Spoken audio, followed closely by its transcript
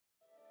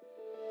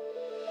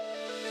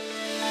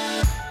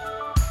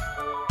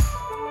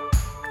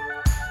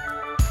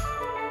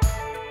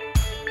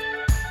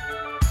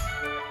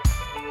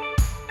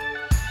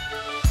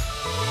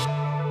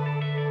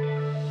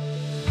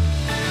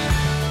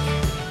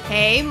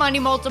Hey, Money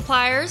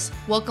Multipliers.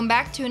 Welcome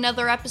back to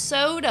another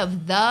episode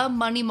of the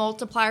Money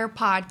Multiplier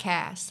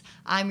Podcast.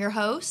 I'm your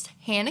host,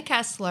 Hannah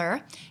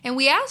Kessler, and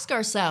we ask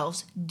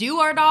ourselves, do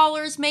our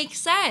dollars make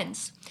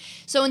sense?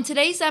 So in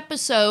today's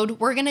episode,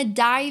 we're going to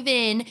dive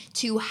in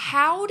to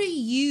how to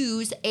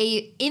use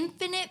a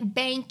infinite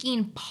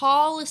banking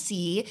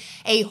policy,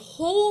 a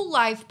whole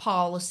life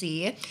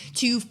policy,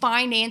 to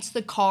finance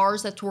the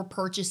cars that we're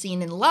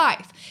purchasing in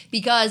life.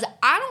 Because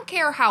I don't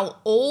care how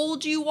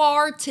old you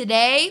are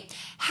today,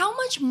 how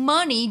much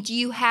money do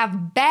you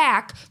have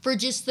back for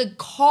just the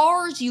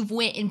cars you've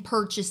went and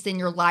purchased in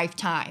your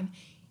lifetime?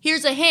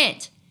 Here's a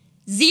hint,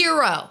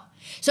 zero.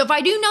 So if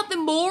I do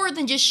nothing more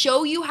than just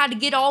show you how to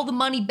get all the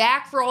money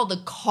back for all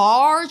the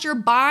cars you're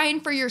buying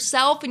for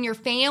yourself and your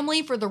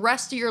family for the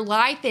rest of your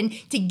life and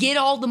to get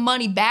all the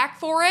money back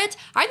for it,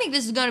 I think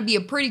this is going to be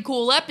a pretty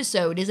cool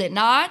episode, is it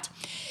not?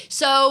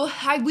 So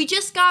we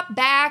just got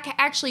back.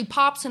 Actually,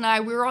 Pops and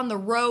I, we were on the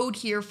road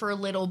here for a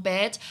little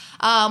bit.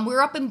 We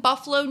were up in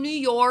Buffalo, New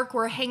York.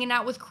 We're hanging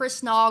out with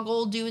Chris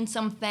Naugle, doing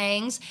some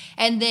things.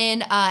 And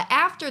then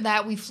after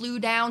that, we flew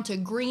down to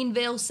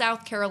Greenville,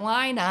 South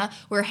Carolina.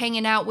 We're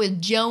hanging out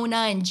with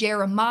Jonah and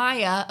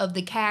Jeremiah of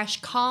the Cash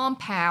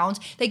Compound.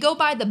 They go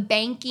by the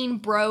Banking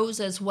Bros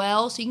as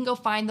well, so you can go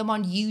find them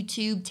on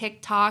YouTube,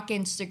 TikTok,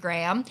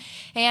 Instagram.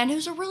 And it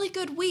was a really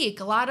good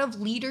week. A lot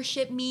of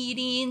leadership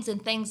meetings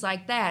and things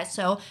like that.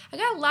 So I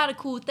got a lot of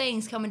cool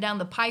things coming down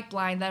the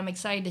pipeline that I'm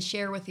excited to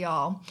share with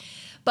y'all.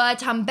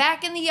 But I'm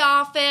back in the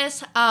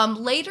office.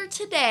 Later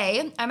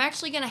today, I'm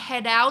actually going to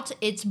head out.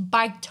 It's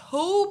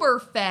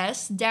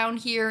Biketoberfest down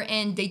here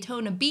in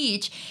Daytona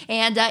Beach.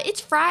 And it's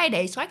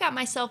Friday, so I got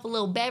myself a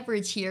little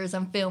beverage here as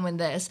I'm filming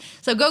this.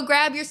 So go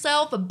grab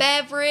yourself a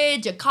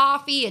beverage, a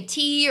coffee, a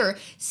tea, or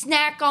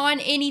snack on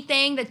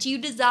anything that you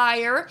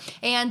desire.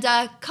 And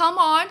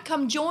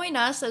come join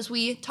us as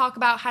we talk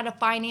about how to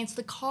finance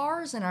the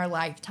cars in our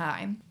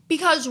lifetime.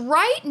 Because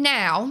right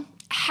now,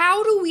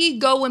 how do we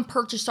go and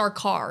purchase our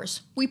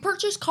cars? We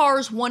purchase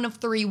cars one of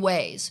three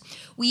ways.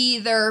 We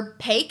either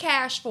pay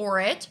cash for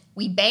it,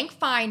 we bank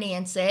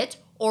finance it,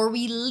 or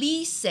we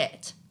lease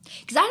it.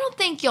 Because I don't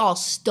think y'all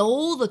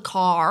stole the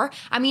car.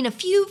 I mean, a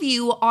few of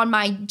you on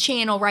my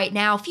channel right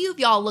now, a few of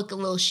y'all look a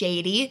little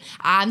shady.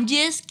 I'm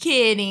just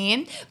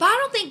kidding. But I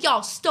don't think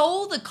y'all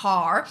stole the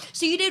car.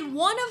 So you did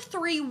one of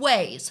three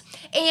ways.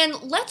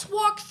 And let's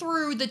walk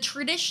through the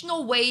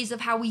traditional ways of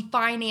how we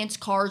finance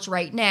cars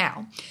right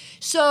now.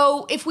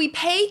 So if we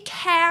pay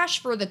cash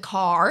for the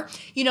car,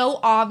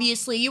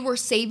 obviously we're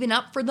saving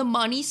up for the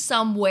money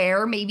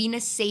somewhere, maybe in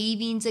a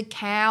savings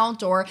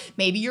account or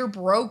maybe your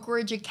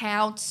brokerage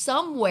account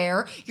somewhere.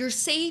 You're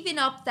saving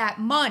up that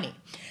money.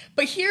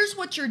 But here's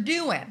what you're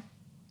doing.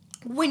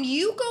 When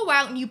you go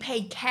out and you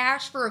pay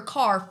cash for a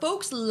car,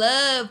 folks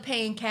love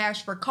paying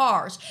cash for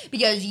cars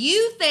because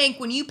you think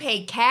when you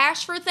pay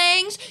cash for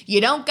things,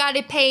 you don't got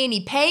to pay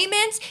any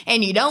payments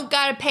and you don't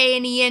got to pay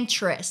any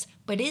interest.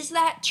 But is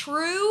that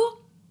true?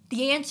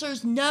 The answer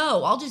is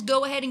no. I'll just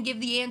go ahead and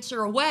give the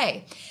answer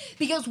away.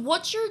 Because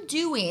what you're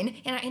doing,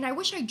 and I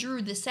wish I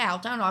drew this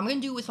out. I don't know. I'm going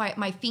to do it with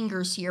my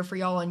fingers here for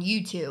y'all on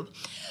YouTube.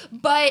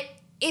 But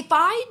if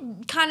I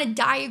kind of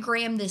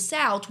diagram this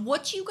out,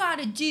 what you got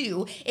to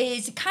do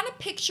is kind of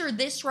picture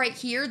this right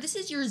here. This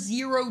is your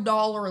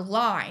 $0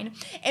 line.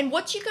 And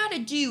what you got to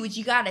do is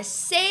you got to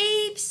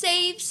save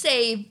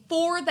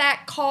for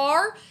that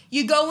car.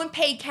 You go and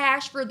pay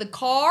cash for the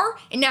car,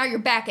 and now you're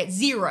back at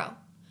zero.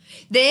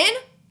 Then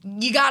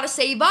you got to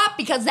save up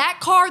because that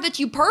car that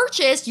you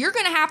purchased, you're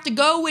going to have to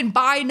go and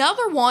buy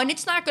another one.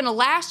 It's not going to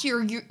last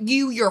you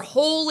your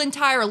whole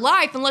entire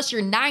life unless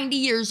you're 90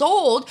 years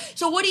old.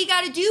 So what do you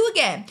got to do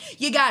again?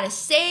 You got to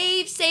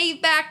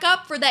save back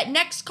up for that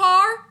next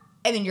car,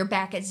 and then you're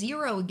back at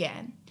zero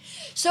again.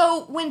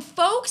 So when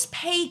folks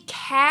pay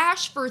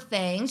cash for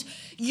things,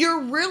 you're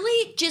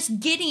really just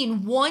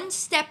getting one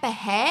step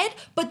ahead,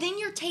 but then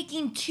you're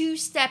taking two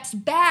steps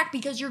back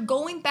because you're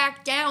going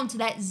back down to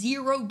that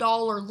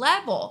 $0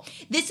 level.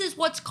 This is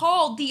what's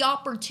called the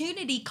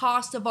opportunity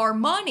cost of our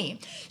money.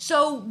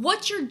 So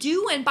what you're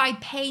doing by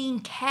paying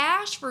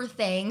cash for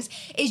things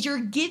is you're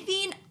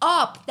giving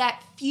up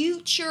that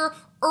future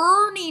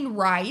earning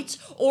rights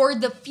or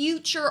the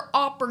future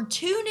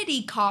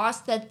opportunity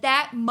cost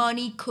that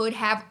money could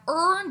have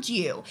earned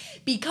you.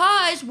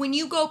 Because when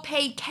you go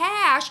pay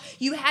cash,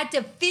 you had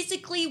to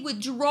physically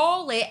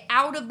withdraw it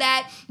out of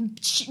that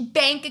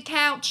bank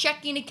account,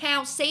 checking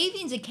account,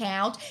 savings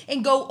account,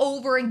 and go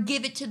over and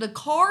give it to the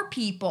car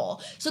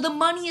people. So the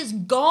money is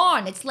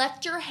gone. It's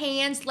left your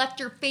hands, left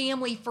your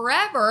family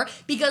forever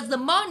because the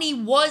money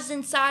was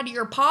inside of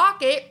your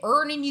pocket,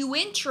 earning you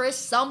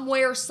interest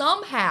somewhere,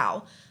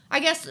 somehow. I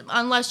guess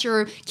unless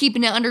you're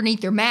keeping it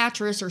underneath your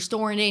mattress or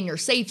storing it in your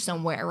safe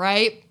somewhere,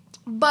 right?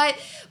 But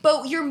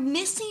you're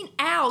missing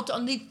out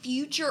on the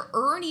future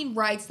earning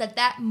rights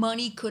that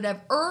money could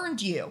have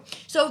earned you.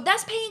 So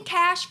that's paying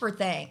cash for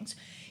things.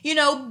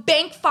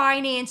 bank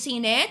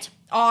financing it.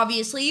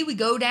 Obviously, we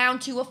go down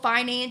to a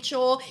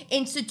financial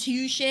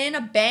institution,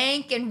 a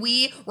bank, and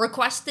we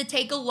request to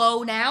take a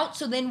loan out.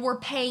 So then we're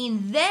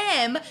paying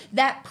them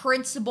that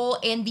principal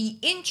and the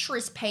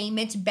interest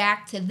payments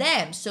back to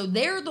them. So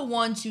they're the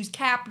ones who's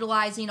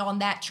capitalizing on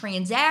that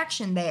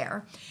transaction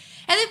there.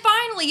 And then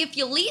finally, if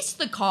you lease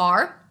the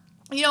car,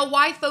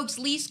 why folks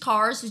lease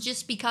cars is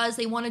just because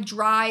they want to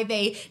drive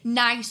a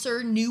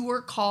nicer,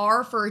 newer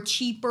car for a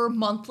cheaper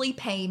monthly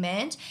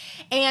payment.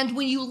 And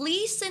when you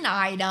lease an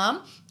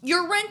item,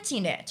 you're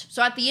renting it.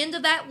 So at the end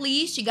of that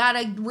lease, you got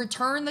to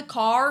return the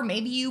car.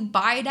 Maybe you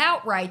buy it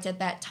outright at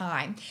that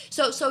time.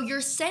 So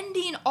you're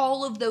sending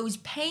all of those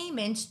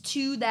payments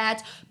to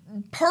that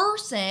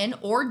person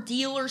or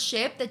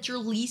dealership that you're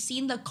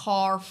leasing the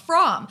car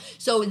from.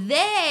 So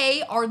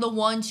they are the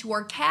ones who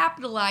are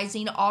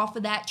capitalizing off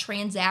of that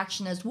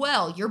transaction as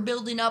well. You're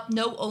building up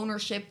no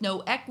ownership, no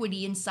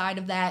equity inside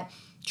of that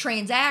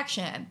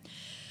transaction.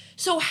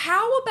 So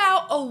how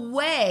about a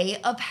way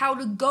of how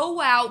to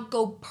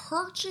go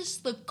purchase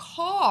the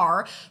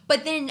car,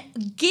 but then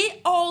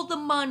get all the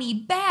money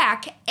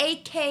back,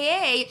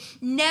 aka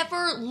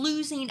never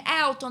losing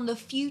out on the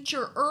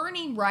future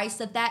earning rights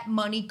that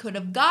money could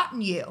have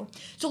gotten you.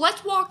 So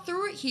let's walk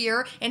through it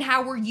here and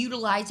how we're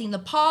utilizing the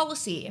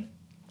policy.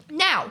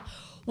 Now,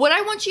 what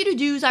I want you to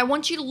do is I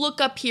want you to look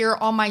up here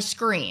on my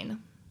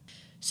screen.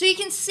 So you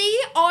can see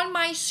on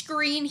my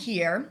screen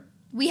here,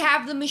 we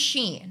have the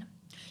machine.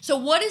 So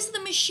what is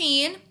the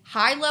machine?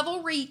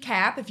 High-level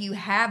recap. If you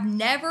have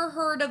never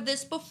heard of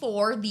this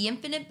before, the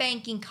infinite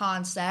banking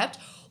concept,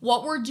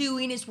 what we're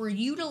doing is we're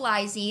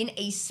utilizing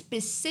a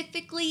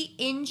specifically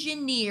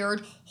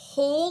engineered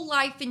whole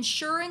life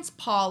insurance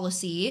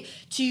policy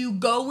to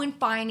go and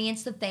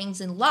finance the things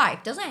in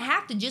life. Doesn't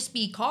have to just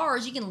be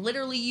cars. You can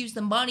literally use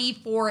the money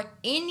for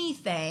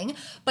anything.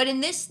 But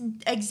in this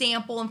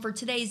example and for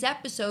today's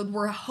episode,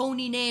 we're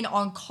honing in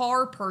on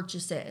car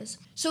purchases.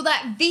 So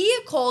that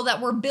vehicle that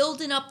we're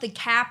building up the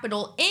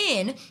capital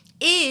in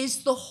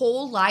is the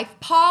whole life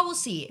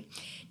policy.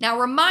 Now,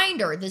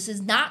 reminder, this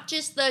is not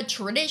just the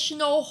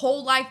traditional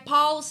whole life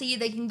policy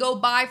that you can go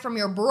buy from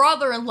your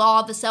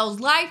brother-in-law that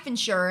sells life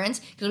insurance,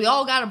 because we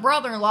all got a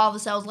brother-in-law that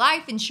sells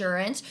life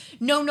insurance.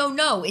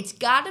 No. It's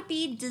got to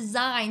be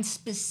designed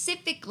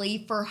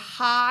specifically for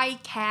high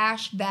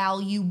cash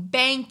value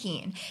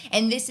banking.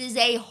 And this is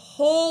a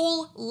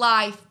whole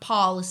life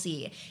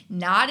policy,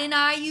 not an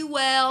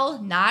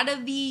IUL, not a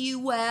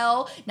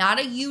VUL, not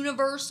a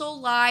universal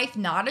life,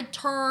 not a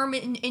term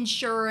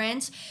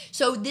insurance.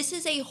 So this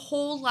is a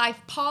whole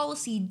life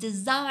policy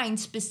designed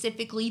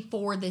specifically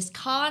for this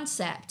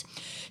concept.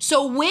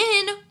 So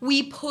when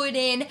we put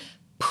in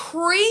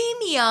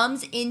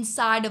premiums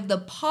inside of the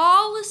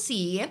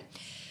policy,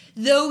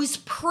 those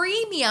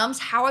premiums,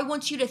 how I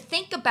want you to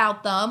think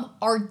about them,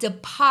 are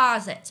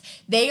deposits.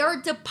 They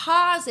are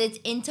deposits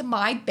into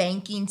my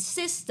banking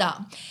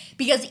system.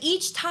 Because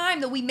each time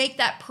that we make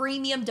that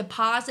premium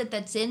deposit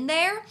that's in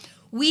there,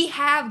 we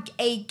have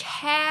a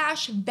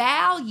cash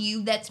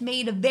value that's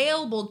made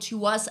available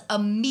to us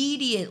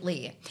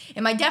immediately.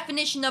 And my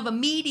definition of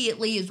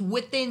immediately is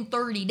within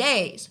 30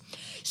 days.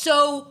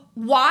 So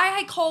why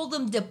I call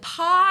them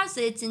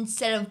deposits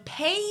instead of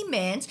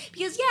payments,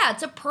 because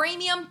it's a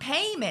premium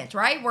payment,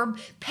 right? We're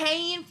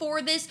paying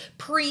for this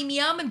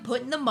premium and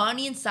putting the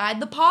money inside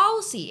the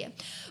policy.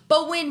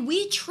 But when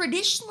we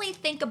traditionally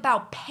think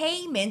about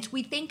payments,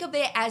 we think of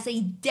it as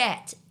a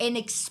debt, an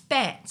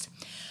expense.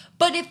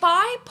 But if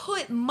I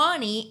put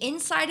money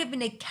inside of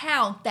an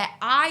account that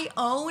I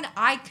own,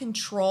 I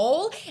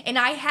control, and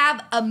I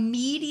have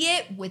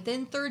immediate,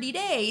 within 30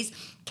 days,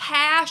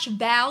 cash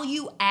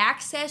value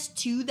access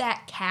to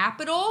that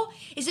capital,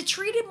 is it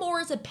treated more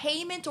as a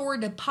payment or a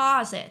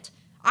deposit?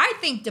 I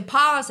think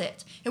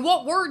deposit. And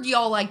what word do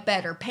y'all like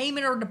better,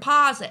 payment or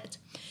deposit?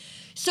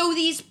 So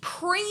these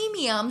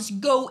premiums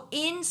go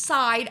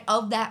inside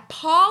of that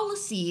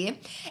policy,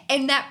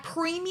 and that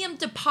premium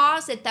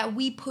deposit that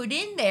we put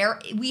in there,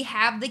 we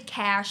have the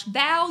cash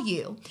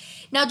value.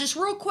 Now, just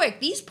real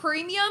quick, these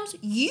premiums,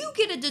 you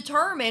get to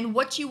determine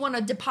what you want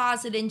to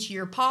deposit into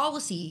your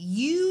policy.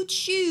 You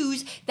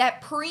choose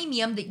that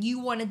premium that you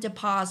want to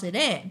deposit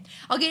in.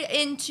 I'll get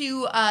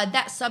into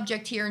that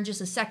subject here in just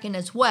a second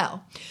as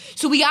well.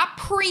 So we got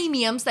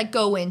premiums that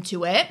go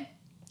into it.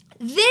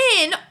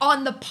 Then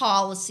on the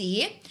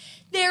policy,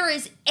 there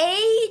is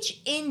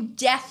age and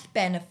death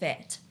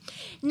benefit.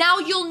 Now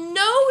you'll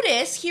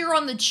notice here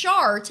on the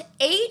chart,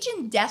 age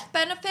and death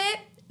benefit,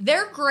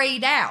 they're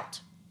grayed out.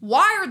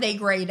 Why are they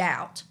grayed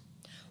out?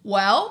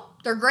 Well,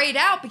 they're grayed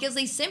out because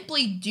they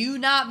simply do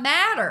not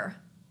matter.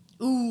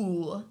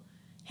 Ooh,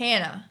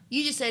 Hannah,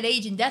 you just said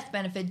age and death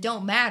benefit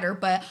don't matter,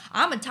 but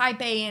I'm a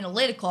type A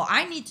analytical.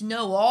 I need to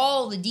know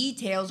all the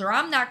details or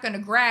I'm not going to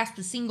grasp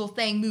a single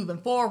thing moving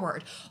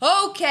forward.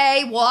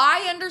 Okay, well,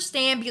 I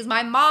understand because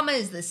my mama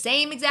is the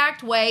same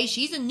exact way.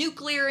 She's a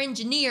nuclear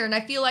engineer, and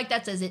I feel like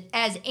that's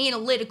as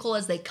analytical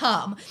as they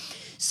come.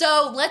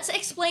 So let's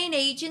explain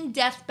age and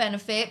death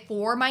benefit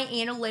for my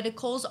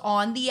analyticals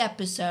on the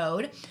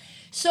episode.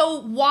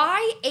 So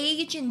why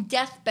age and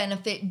death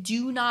benefit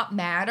do not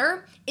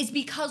matter is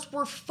because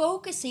we're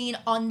focusing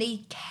on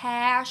the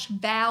cash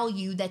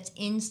value that's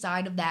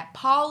inside of that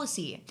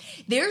policy.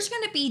 There's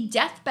going to be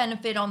death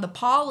benefit on the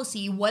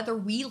policy whether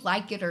we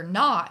like it or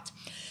not.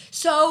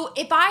 So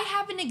if I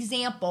have an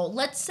example,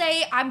 let's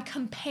say I'm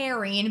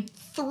comparing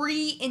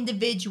 3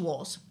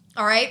 individuals,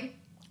 all right?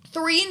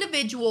 3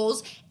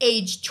 individuals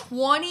age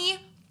 20,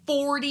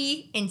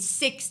 40, and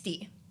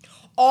 60,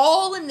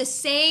 all in the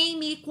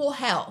same equal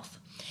health.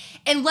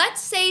 And let's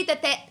say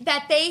that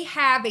they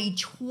have a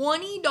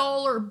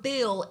 $20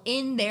 bill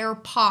in their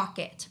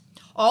pocket.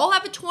 All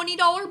have a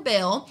 $20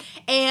 bill,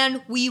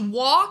 and we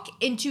walk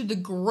into the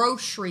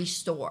grocery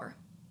store.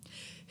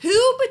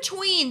 Who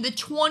between the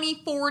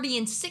 20, 40,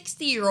 and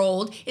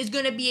 60-year-old is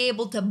going to be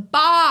able to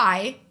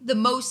buy the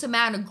most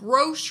amount of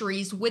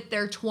groceries with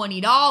their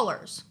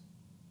 $20?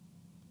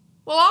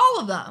 Well, all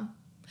of them.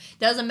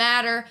 Doesn't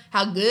matter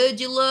how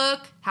good you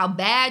look, how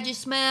bad you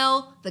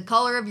smell, the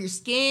color of your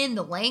skin,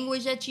 the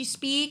language that you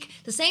speak.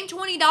 The same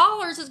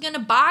 $20 is going to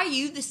buy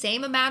you the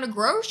same amount of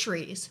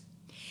groceries.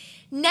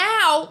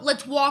 Now,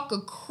 let's walk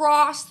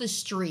across the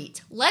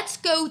street. Let's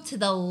go to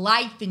the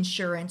life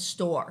insurance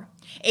store.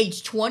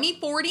 Age 20,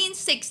 40, and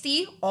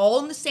 60, all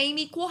in the same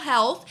equal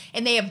health,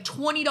 and they have a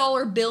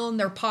 $20 bill in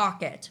their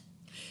pocket.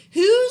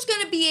 Who's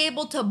going to be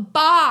able to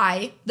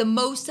buy the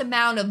most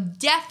amount of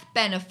death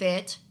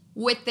benefit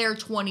with their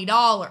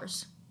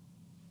 $20?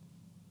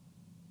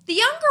 The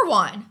younger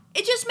one.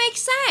 It just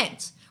makes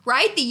sense,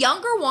 right? The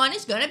younger one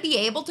is going to be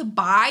able to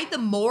buy the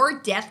more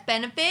death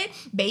benefit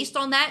based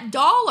on that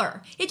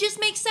dollar. It just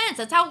makes sense.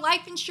 That's how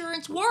life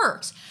insurance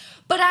works.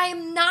 But I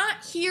am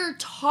not here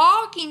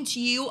talking to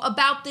you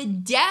about the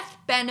death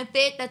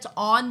benefit that's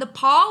on the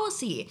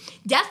policy.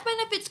 Death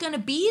benefit's going to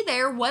be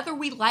there whether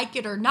we like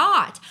it or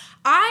not.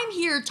 I'm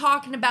here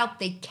talking about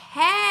the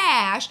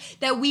cash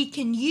that we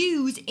can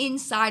use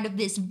inside of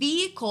this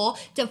vehicle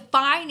to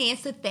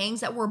finance the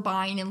things that we're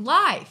buying in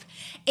life.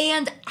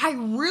 And I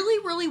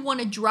really, really want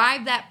to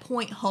drive that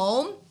point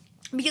home,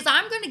 because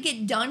I'm going to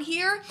get done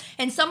here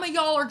and some of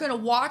y'all are going to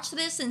watch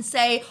this and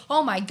say,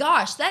 oh my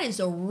gosh, that is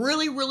a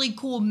really, really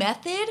cool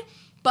method.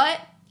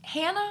 But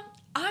Hannah,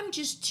 I'm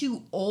just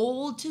too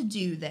old to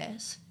do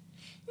this.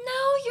 No,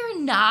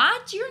 you're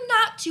not. You're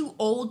not too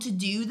old to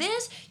do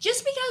this.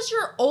 Just because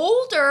you're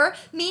older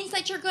means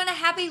that you're going to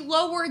have a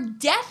lower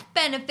death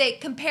benefit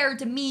compared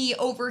to me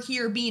over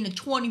here being a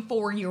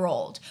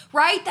 24-year-old,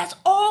 right? That's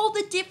all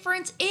the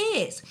difference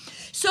is.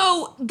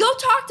 So go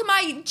talk to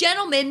my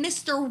gentleman,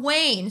 Mr.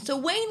 Wayne. So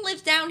Wayne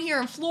lives down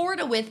here in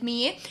Florida with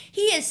me.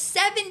 He is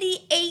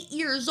 78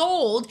 years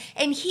old,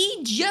 and he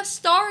just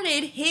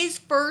started his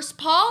first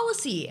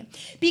policy.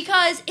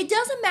 Because it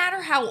doesn't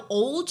matter how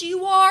old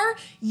you are,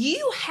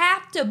 you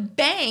have to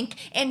bank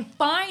and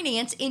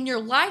finance in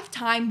your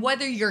lifetime,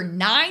 whether you're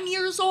 9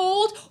 years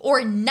old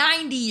or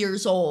 90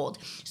 years old.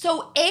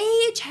 So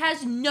age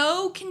has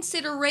no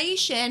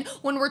consideration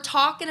when we're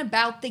talking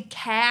about the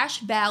cash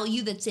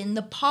value that's in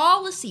the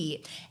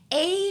policy.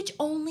 Age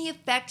only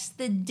affects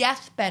the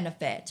death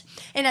benefit.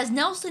 And as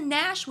Nelson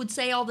Nash would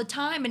say all the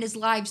time in his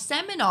live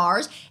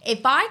seminars,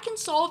 if I can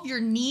solve your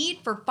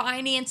need for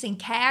financing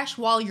cash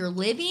while you're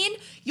living,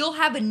 you'll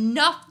have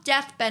enough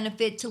death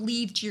benefit to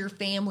leave to your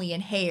family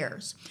and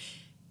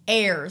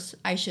heirs,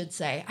 I should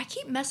say. I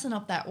keep messing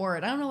up that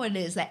word. I don't know what it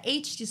is. That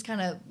H just kind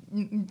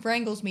of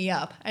wrangles me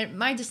up.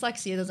 My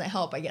dyslexia doesn't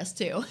help, I guess,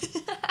 too.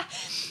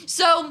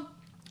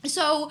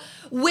 So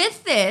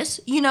with this,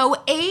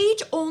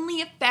 age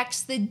only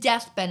affects the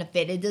death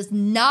benefit. It does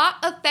not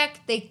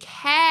affect the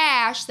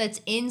cash that's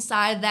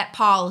inside of that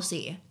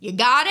policy. You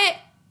got it?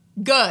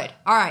 Good.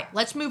 All right,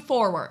 let's move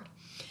forward.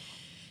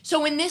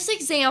 So in this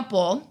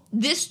example,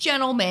 this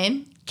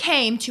gentleman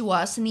came to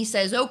us and he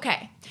says,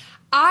 okay,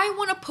 I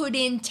want to put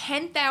in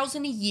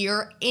 $10,000 a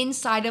year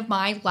inside of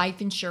my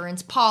life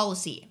insurance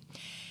policy.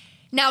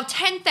 Now,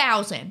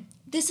 $10,000.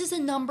 This is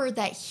a number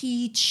that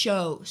he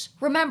chose.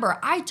 Remember,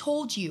 I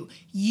told you,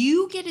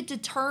 you get to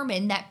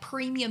determine that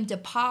premium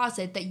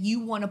deposit that you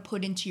want to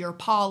put into your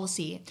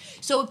policy.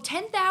 So if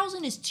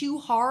 $10,000 is too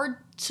hard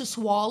to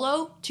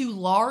swallow, too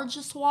large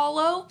to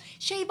swallow,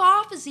 shave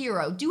off a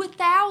zero, do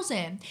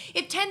 $1,000.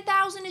 If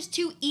 $10,000 is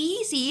too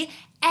easy,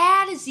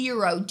 add a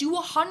zero, do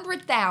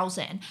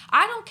 $100,000.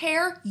 I don't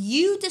care.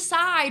 You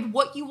decide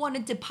what you want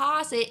to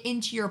deposit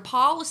into your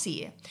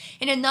policy.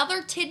 And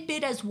another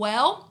tidbit as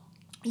well,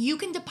 you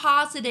can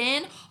deposit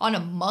in on a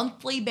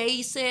monthly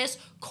basis,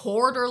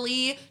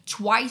 quarterly,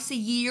 twice a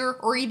year,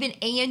 or even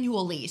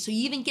annually. So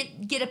you even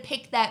get to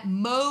pick that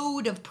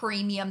mode of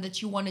premium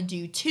that you want to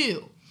do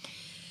too.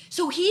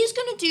 So he's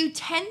going to do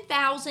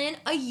 $10,000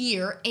 a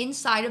year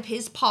inside of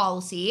his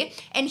policy,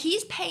 and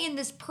he's paying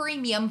this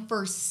premium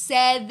for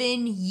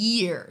 7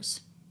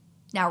 years.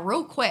 Now,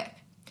 real quick,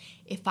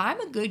 if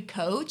I'm a good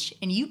coach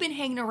and you've been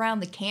hanging around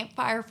the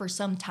campfire for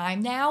some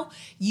time now,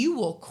 you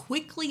will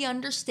quickly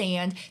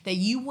understand that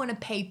you want to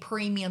pay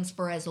premiums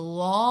for as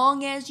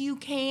long as you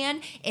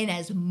can and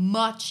as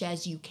much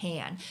as you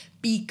can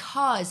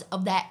because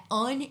of that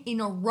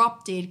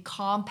uninterrupted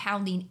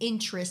compounding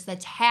interest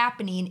that's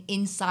happening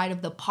inside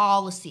of the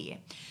policy.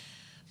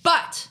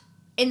 But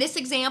in this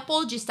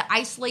example, just to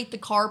isolate the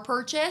car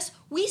purchase,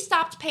 we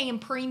stopped paying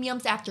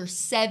premiums after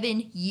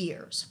 7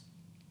 years.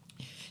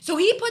 So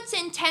he puts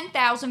in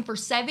 $10,000 for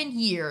 7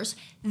 years.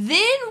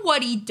 Then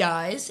what he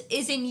does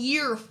is in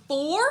year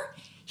 4,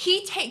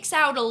 he takes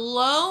out a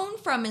loan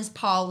from his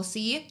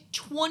policy,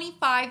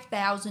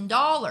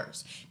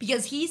 $25,000,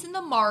 because he's in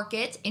the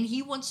market and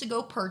he wants to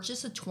go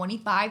purchase a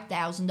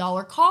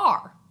 $25,000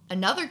 car.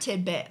 Another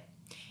tidbit,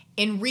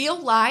 in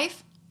real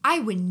life, I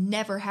would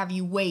never have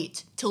you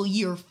wait till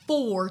year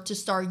 4 to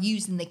start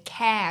using the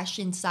cash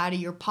inside of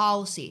your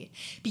policy.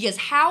 Because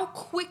how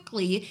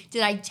quickly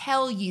did I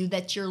tell you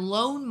that your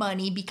loan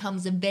money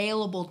becomes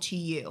available to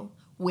you?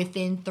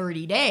 Within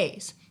 30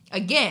 days.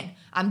 Again,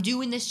 I'm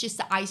doing this just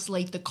to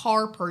isolate the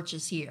car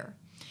purchase here.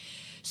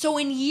 So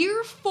in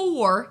year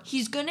 4,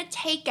 he's going to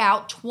take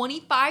out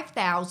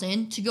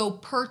 $25,000 to go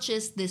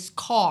purchase this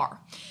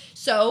car.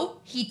 So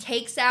he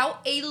takes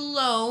out a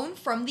loan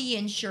from the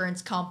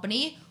insurance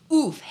company.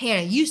 Oof,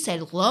 Hannah, you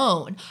said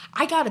loan.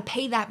 I got to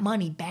pay that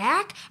money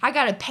back? I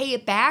got to pay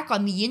it back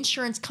on the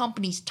insurance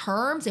company's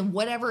terms and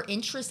whatever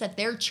interest that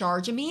they're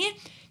charging me?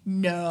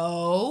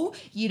 No,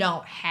 you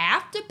don't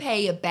have to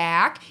pay it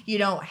back. You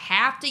don't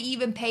have to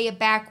even pay it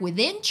back with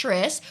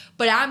interest,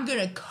 but I'm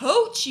going to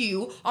coach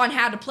you on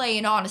how to play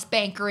an honest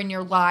banker in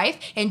your life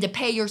and to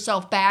pay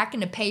yourself back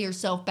and to pay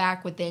yourself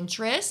back with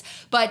interest.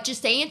 But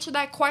just to answer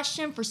that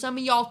question for some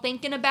of y'all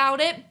thinking about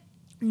it,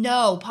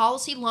 no,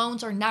 policy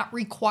loans are not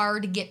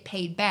required to get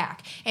paid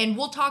back. And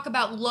we'll talk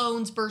about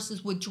loans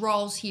versus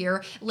withdrawals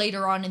here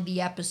later on in the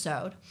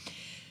episode.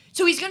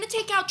 So he's going to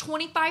take out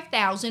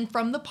 $25,000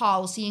 from the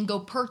policy and go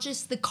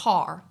purchase the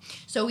car.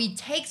 So he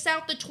takes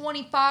out the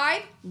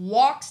 $25,000,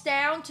 walks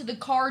down to the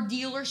car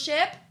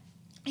dealership.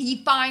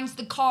 He finds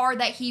the car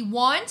that he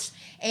wants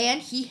and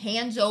he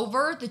hands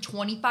over the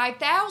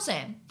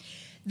 $25,000.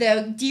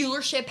 The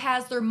dealership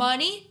has their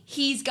money.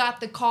 He's got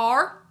the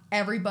car.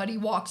 Everybody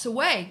walks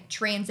away.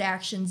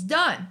 Transaction's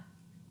done.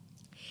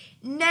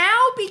 Now,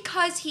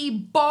 because he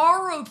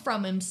borrowed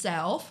from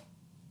himself,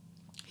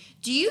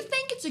 do you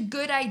think it's a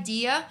good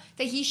idea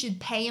that he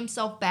should pay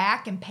himself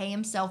back and pay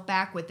himself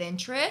back with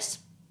interest?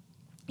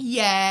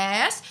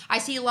 Yes. I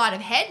see a lot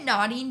of head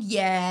nodding.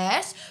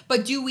 Yes.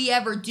 But do we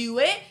ever do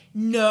it?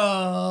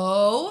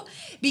 No.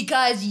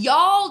 Because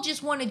y'all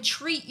just want to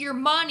treat your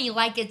money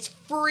like it's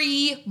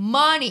free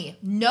money.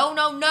 No,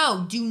 no,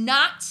 no. Do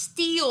not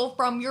steal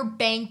from your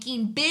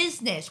banking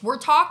business. We're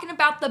talking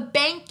about the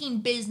banking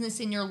business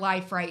in your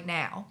life right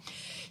now.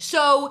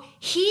 So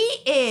he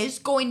is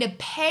going to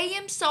pay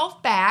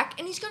himself back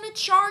and he's going to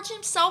charge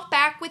himself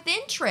back with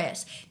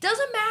interest.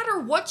 Doesn't matter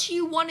what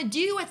you want to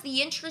do at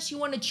the interest you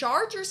want to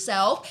charge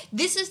yourself.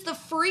 This is the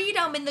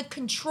freedom and the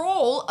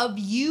control of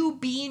you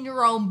being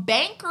your own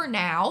banker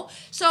now.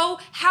 So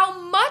how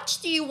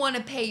much do you want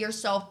to pay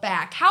yourself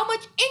back? How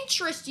much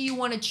interest do you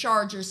want to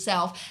charge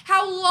yourself?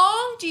 How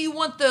long do you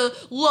want the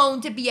loan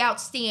to be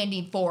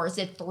outstanding for? Is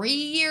it 3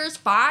 years,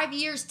 5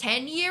 years,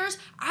 10 years?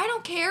 I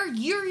don't care.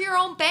 You're your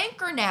own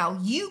banker now.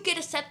 You get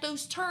to set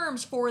those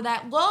terms for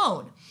that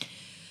loan.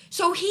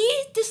 So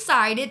he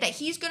decided that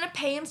he's going to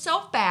pay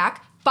himself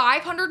back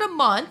 $500 a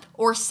month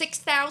or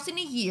 $6,000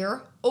 a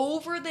year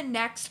over the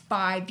next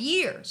 5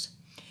 years.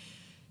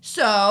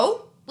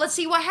 So let's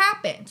see what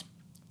happened.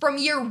 From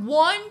year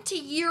 1 to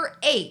year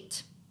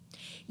 8.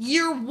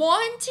 Year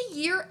 1 to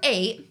year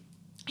 8,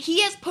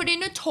 he has put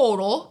in a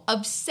total of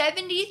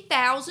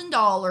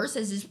 $70,000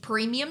 as his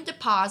premium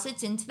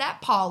deposits into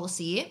that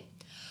policy.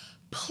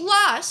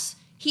 Plus,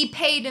 he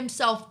paid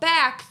himself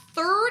back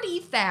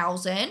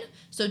 $30,000,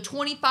 so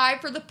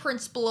 $25,000 for the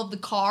principal of the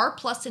car,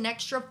 plus an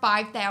extra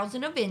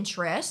 $5,000 of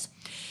interest.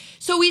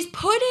 So he's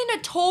put in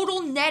a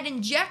total net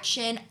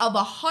injection of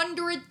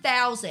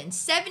 $100,000.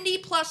 70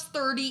 plus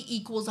 30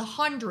 equals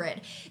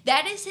 100.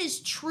 That is his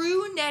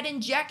true net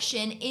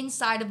injection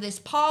inside of this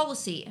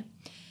policy.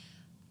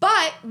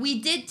 But we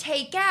did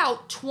take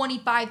out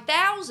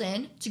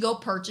 $25,000 to go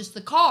purchase the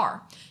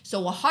car.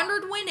 So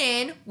 100 went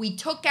in, we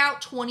took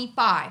out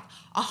 25.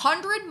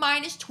 100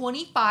 minus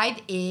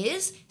 25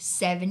 is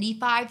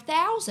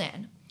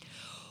 75,000.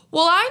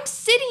 Well, I'm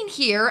sitting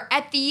here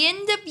at the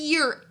end of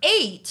year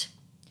 8.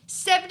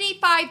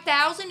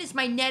 75,000 is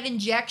my net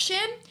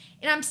injection,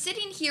 and I'm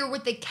sitting here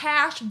with the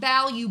cash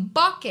value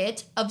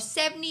bucket of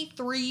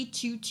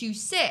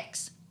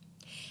 73,226.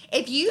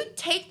 If you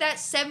take that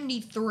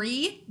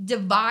 73,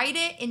 divide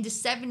it into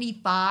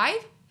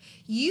 75,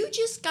 you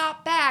just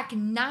got back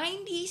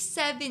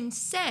 97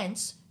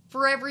 cents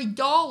for every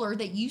dollar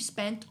that you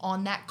spent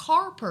on that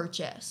car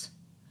purchase.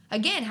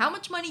 Again, how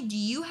much money do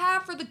you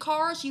have for the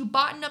cars you've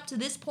bought up to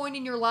this point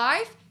in your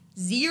life?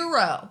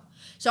 0.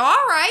 So,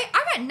 all right,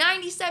 I got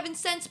 97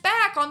 cents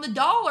back on the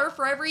dollar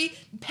for every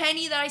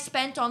penny that I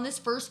spent on this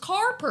first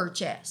car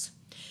purchase.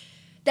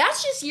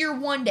 That's just year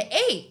 1 to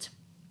 8.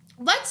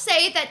 Let's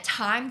say that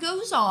time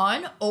goes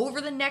on over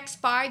the next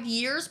 5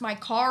 years, my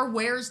car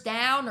wears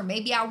down, or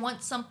maybe I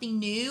want something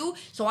new.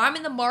 So I'm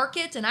in the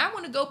market and I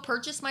want to go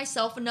purchase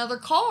myself another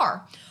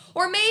car.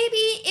 Or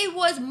maybe it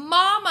was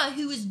mama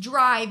who was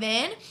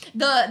driving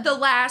the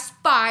last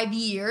 5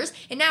 years,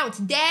 and now it's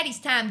daddy's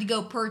time to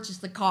go purchase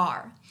the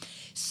car.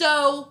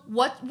 So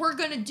what we're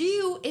going to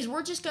do is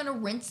we're just going to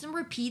rinse and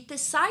repeat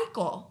this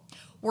cycle.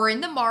 We're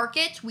in the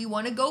market. We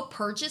want to go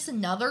purchase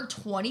another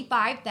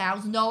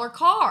 $25,000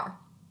 car.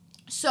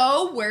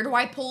 So where do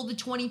I pull the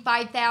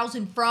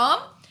 $25,000 from?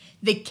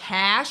 The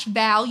cash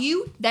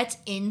value that's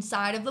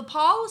inside of the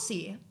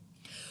policy.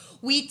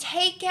 We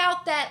take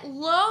out that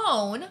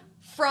loan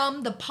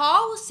from the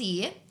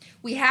policy.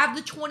 We have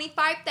the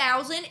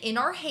 $25,000 in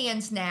our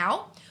hands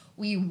now.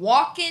 We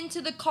walk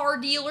into the car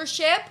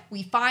dealership.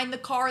 We find the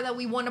car that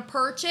we want to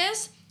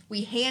purchase.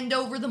 We hand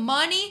over the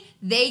money.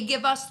 They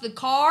give us the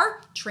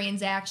car.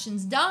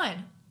 Transaction's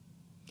done.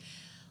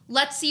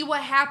 Let's see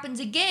what happens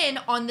again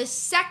on the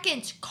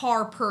second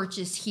car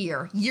purchase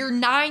here, year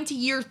 9 to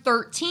year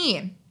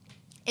 13.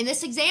 In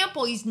this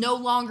example, he's no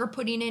longer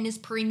putting in his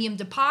premium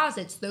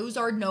deposits. Those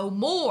are no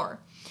more.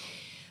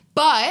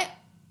 But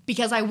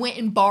because I went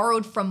and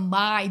borrowed from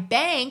my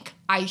bank,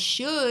 I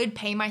should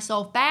pay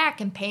myself back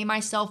and pay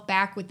myself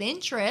back with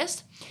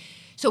interest.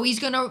 So he's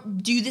going to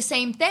do the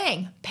same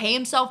thing, pay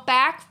himself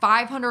back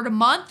 $500 a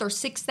month or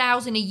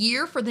 $6,000 a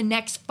year for the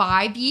next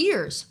 5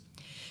 years.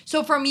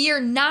 So from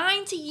year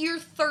 9 to year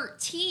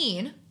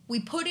 13, we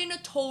put in a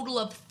total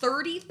of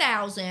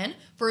 $30,000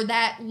 for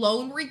that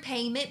loan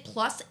repayment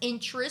plus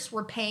interest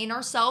we're paying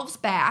ourselves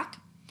back.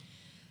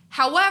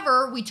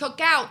 However, we took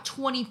out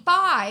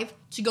 $25,000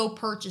 to go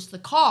purchase the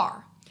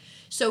car.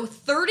 So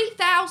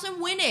 $30,000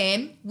 went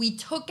in, we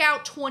took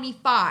out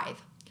 $25,000.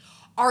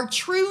 Our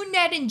true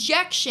net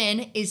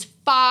injection is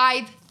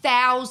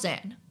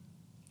 $5,000.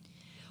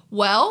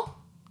 Well,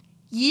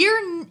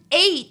 year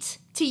 8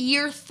 to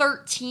year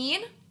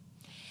 13,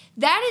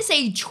 that is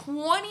a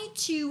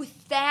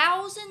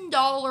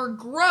 $22,000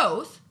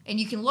 growth. And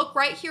you can look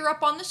right here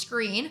up on the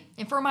screen.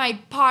 And for my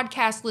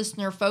podcast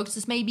listener folks,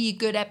 this may be a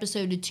good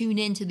episode to tune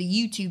into the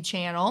YouTube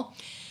channel.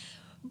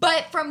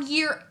 But from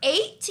year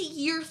 8 to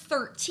year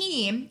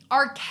 13,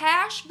 our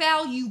cash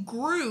value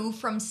grew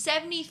from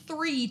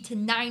 73 to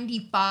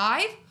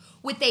 95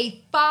 with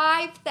a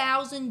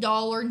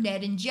 $5,000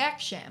 net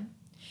injection.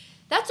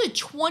 That's a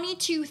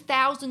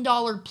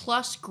 $22,000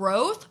 plus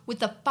growth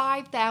with a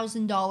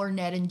 $5,000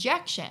 net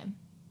injection.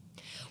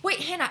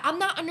 Wait, Hannah, I'm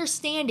not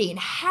understanding.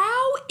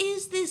 How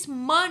is this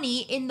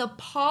money in the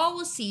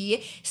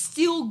policy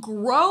still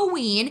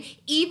growing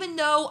even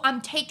though I'm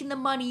taking the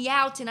money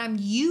out and I'm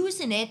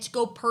using it to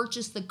go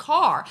purchase the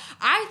car?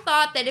 I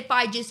thought that if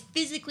I just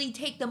physically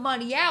take the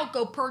money out,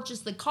 go purchase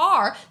the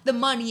car, the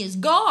money is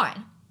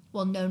gone.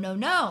 Well,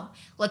 no.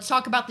 Let's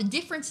talk about the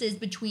differences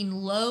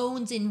between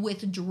loans and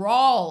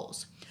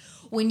withdrawals.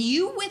 When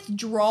you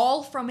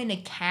withdraw from an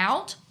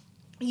account,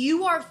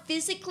 you are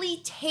physically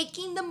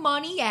taking the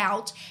money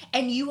out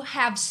and you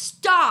have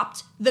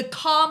stopped the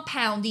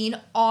compounding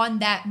on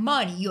that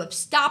money. You have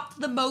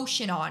stopped the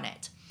motion on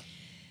it.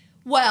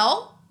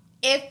 Well,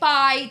 if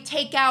I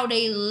take out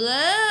a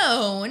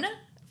loan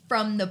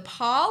from the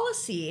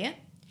policy,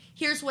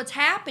 here's what's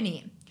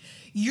happening.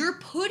 You're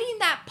putting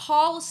that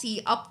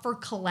policy up for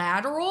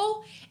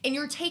collateral and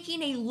you're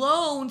taking a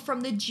loan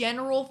from the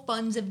general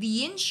funds of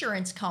the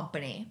insurance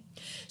company.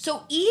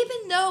 So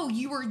even though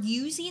you were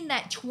using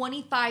that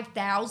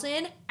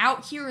 $25,000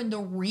 out here in the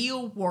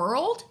real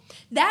world,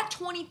 that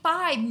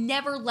 $25,000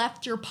 never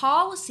left your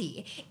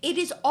policy. It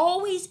is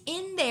always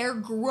in there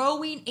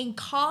growing and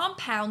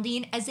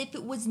compounding as if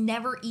it was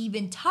never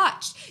even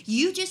touched.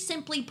 You just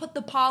simply put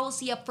the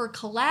policy up for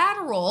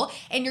collateral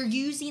and you're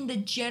using the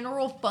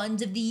general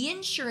funds of the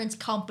insurance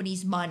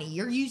company's money.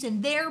 You're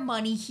using their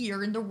money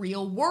here in the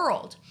real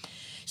world.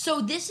 So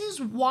this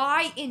is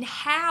why and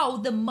how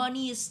the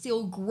money is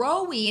still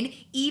growing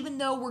even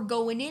though we're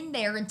going in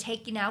there and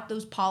taking out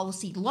those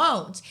policy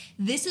loans.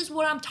 This is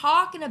what I'm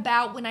talking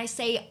about when I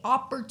say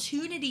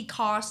opportunity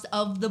cost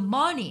of the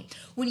money.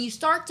 When you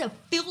start to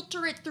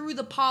filter it through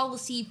the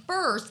policy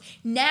first,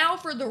 now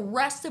for the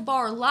rest of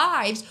our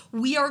lives,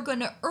 we are going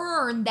to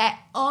earn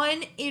that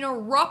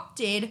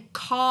uninterrupted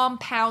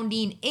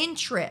compounding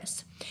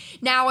interest.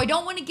 Now, I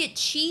don't want to get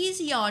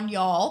cheesy on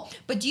y'all,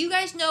 but do you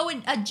guys know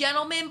a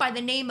gentleman by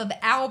the name of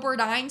Albert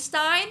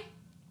Einstein?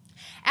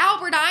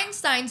 Albert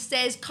Einstein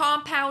says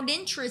compound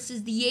interest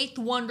is the eighth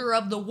wonder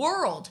of the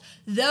world.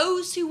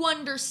 Those who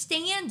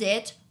understand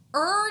it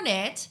earn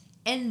it,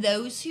 and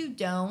those who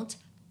don't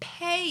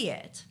pay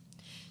it.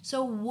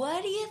 So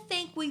what do you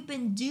think we've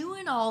been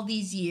doing all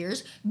these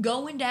years,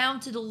 going down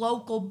to the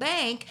local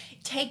bank,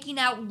 taking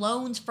out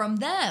loans from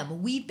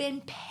them? We've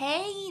been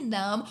paying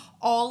them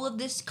all of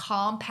this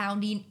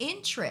compounding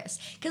interest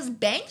because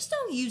banks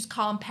don't use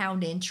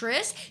compound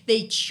interest.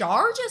 They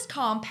charge us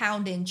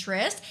compound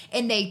interest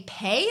and they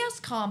pay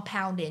us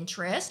compound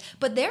interest,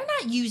 but they're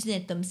not using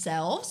it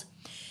themselves.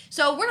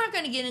 So we're not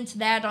going to get into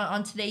that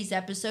on today's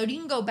episode. You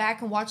can go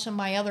back and watch some of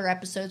my other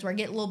episodes where I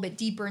get a little bit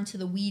deeper into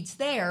the weeds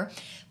there.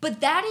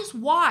 But that is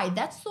why.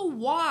 That's the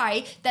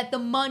why that the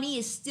money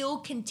is still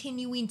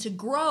continuing to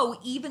grow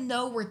even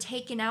though we're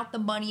taking out the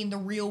money in the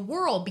real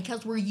world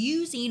because we're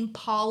using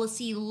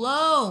policy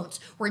loans.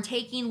 We're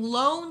taking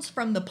loans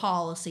from the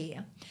policy.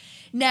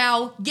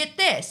 Now, get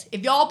this.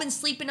 If y'all been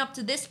sleeping up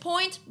to this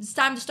point, it's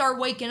time to start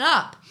waking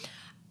up.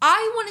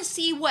 I want to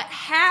see what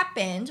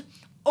happened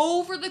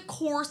over the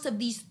course of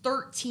these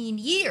 13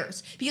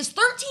 years. Because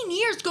 13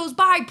 years goes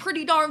by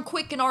pretty darn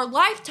quick in our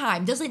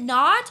lifetime, does it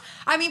not?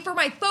 I mean, for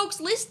my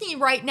folks listening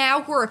right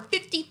now who are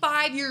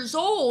 55 years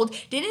old,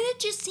 didn't it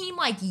just seem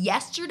like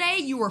yesterday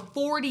you were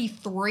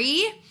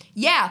 43?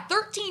 Yeah,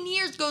 13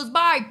 years goes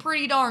by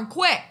pretty darn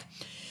quick.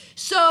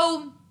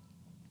 So,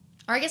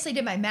 or I guess I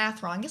did my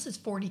math wrong. I guess it's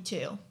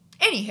 42.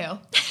 Anywho,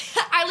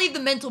 I leave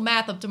the mental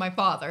math up to my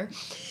father.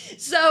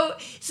 So,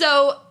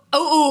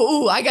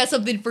 I got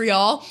something for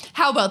y'all.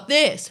 How about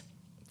this?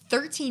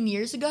 13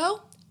 years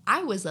ago,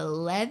 I was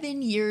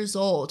 11 years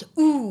old.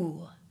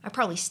 Ooh, I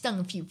probably stung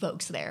a few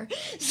folks there.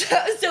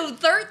 So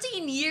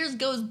 13 years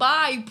goes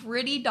by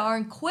pretty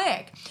darn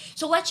quick.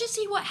 So let's just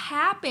see what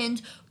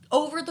happened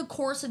over the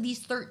course of these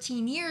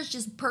 13 years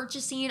just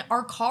purchasing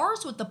our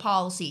cars with the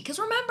policy. Because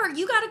remember,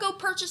 you got to go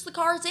purchase the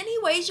cars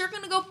anyways. You're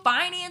going to go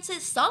finance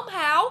it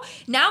somehow.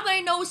 Now that I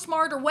know a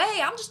smarter way,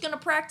 I'm just going to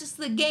practice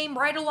the game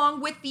right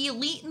along with the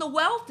elite and the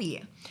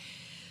wealthy.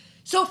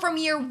 So from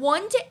year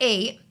 1 to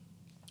 8,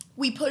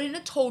 we put in a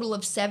total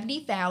of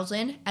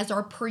 $70,000 as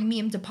our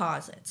premium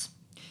deposits.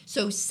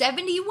 So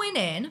 70 went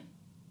in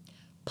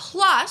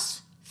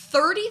plus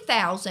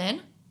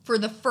 $30,000 for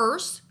the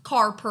first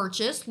car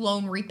purchase,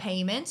 loan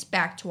repayments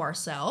back to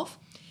ourselves,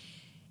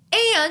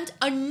 and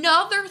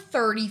another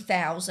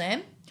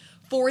 $30,000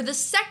 for the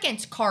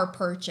second car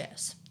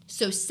purchase.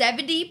 So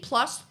 70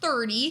 plus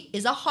 30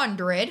 is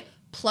 100,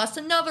 plus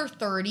another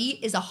 30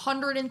 is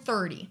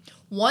 130.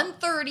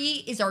 130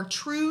 is our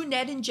true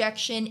net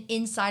injection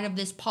inside of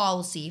this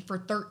policy for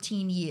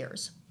 13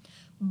 years.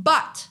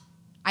 But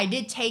I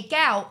did take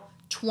out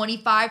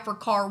 25 for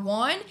car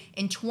 1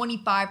 and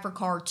 25 for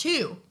car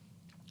 2.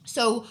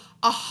 So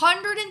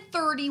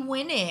 130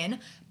 went in,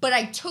 but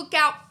I took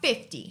out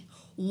 50.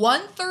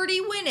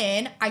 130 went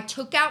in, I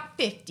took out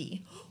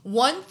 50.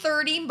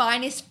 130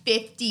 minus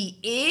 50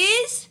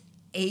 is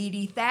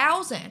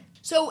 80,000.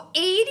 So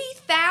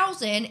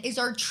 80,000 is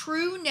our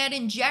true net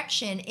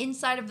injection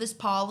inside of this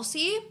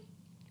policy.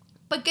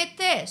 But get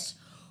this,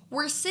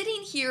 we're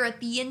sitting here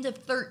at the end of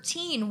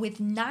 13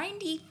 with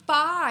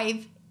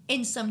 95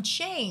 and some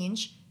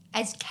change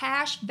as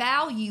cash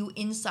value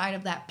inside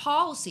of that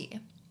policy.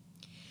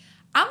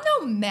 I'm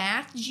no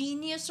math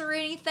genius or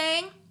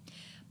anything,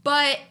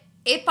 but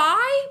if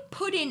I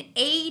put in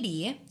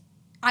 80,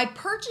 I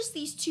purchased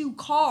these two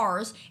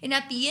cars, and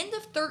at the end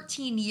of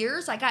 13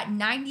 years, I got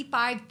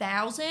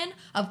 95,000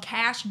 of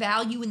cash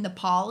value in the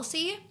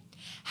policy.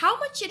 How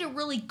much did it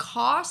really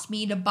cost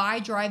me to buy,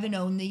 drive, and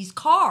own these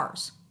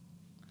cars?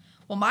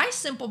 Well, my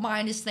simple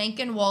mind is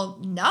thinking, well,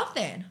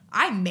 nothing.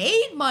 I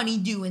made money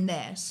doing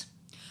this.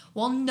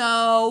 Well,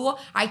 no,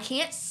 I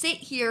can't sit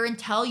here and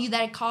tell you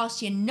that it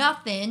costs you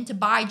nothing to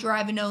buy,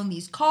 drive, and own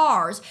these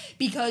cars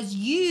because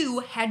you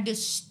had to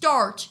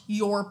start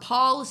your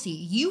policy.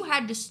 You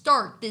had to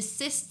start this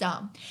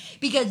system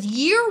because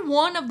year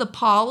 1 of the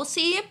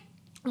policy,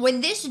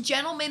 when this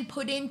gentleman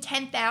put in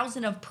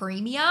 $10,000 of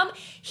premium,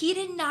 he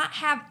did not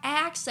have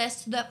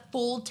access to that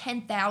full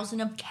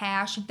 $10,000 of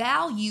cash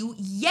value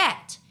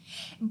yet.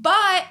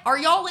 But are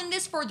y'all in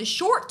this for the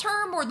short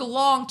term or the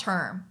long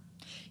term?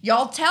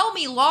 Y'all tell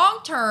me long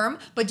term,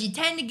 but you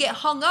tend to get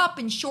hung up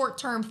in short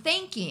term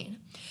thinking.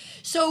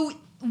 So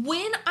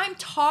when I'm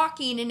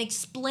talking and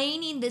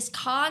explaining this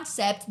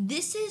concept,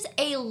 this is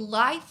a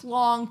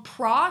lifelong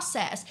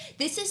process.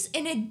 This is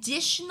an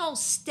additional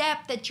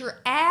step that you're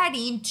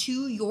adding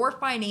to your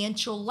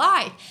financial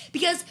life.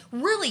 Because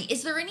really,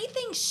 is there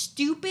anything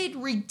stupid,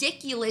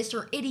 ridiculous,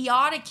 or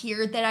idiotic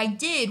here that I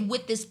did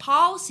with this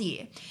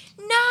policy?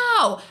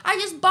 No, I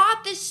just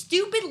bought this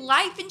stupid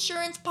life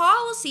insurance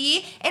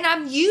policy and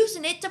I'm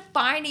using it to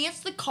finance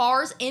the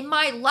cars in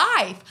my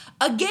life.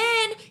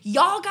 Again,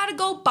 y'all gotta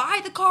go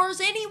buy the cars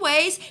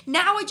anyways.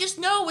 Now I just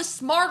know a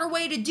smarter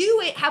way to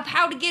do it,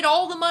 how to get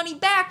all the money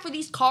back for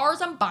these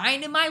cars I'm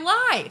buying in my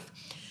life.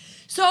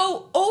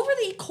 So over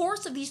the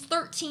course of these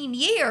 13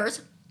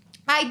 years,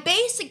 I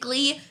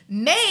basically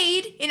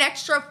made an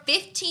extra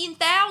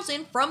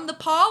 $15,000 from the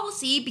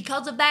policy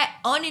because of that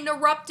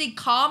uninterrupted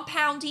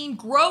compounding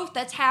growth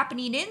that's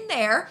happening in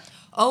there,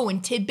 Oh,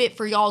 and tidbit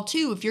for y'all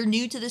too, if you're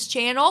new to this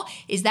channel,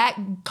 is that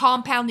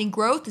compounding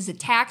growth, is it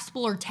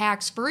taxable or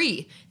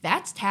tax-free?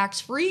 That's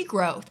tax-free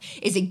growth.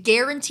 Is it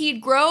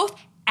guaranteed growth?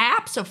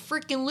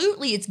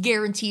 Abso-freaking-lutely, it's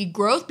guaranteed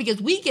growth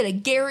because we get a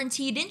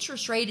guaranteed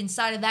interest rate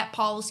inside of that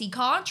policy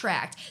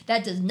contract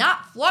that does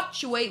not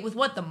fluctuate with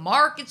what the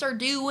markets are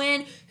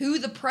doing, who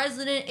the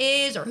president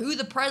is, or who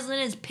the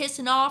president is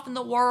pissing off in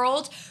the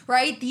world,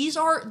 right? These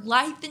are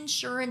life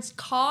insurance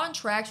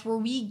contracts where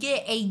we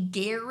get a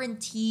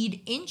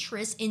guaranteed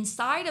interest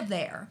inside of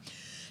there.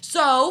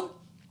 So,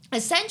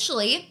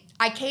 essentially,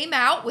 I came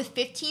out with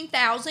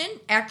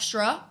 $15,000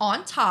 extra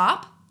on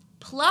top,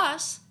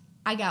 plus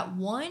I got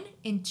 1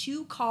 and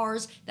 2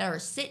 cars that are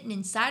sitting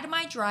inside of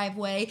my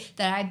driveway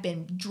that I've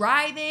been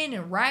driving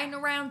and riding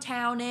around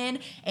town in,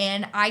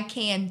 and I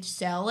can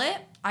sell it,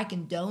 I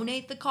can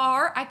donate the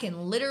car, I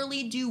can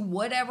literally do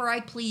whatever I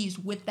please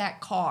with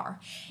that car.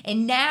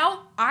 And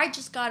now I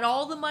just got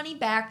all the money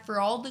back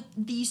for all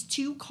these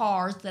 2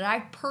 cars that I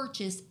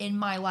purchased in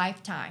my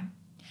lifetime.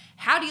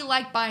 How do you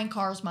like buying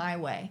cars my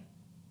way?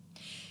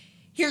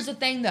 Here's the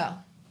thing though.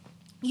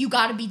 You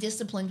got to be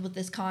disciplined with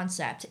this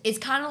concept. It's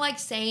kind of like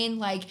saying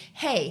like,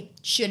 hey,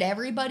 should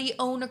everybody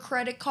own a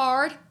credit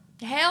card?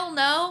 Hell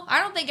no. I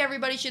don't think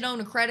everybody should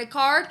own a credit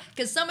card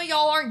because some of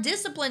y'all aren't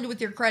disciplined with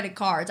your credit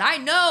cards. I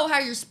know how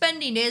your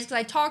spending is because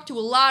I talk to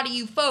a lot of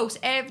you folks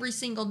every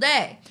single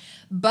day.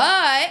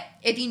 But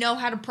if you know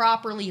how to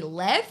properly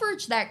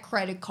leverage that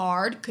credit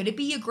card, could it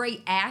be a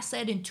great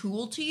asset and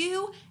tool to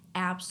you?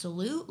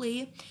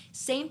 Absolutely.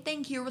 Same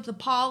thing here with the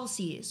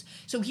policies.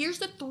 So here's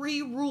the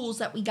 3 rules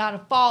that we got to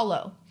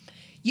follow.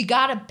 You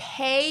got to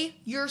pay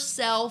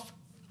yourself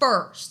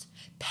first.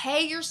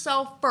 Pay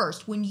yourself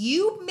first. When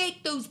you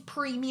make those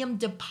premium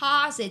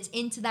deposits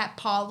into that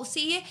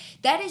policy,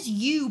 that is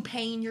you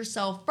paying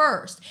yourself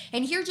first.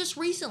 And here just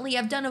recently,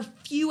 I've done a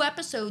few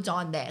episodes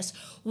on this.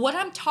 What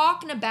I'm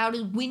talking about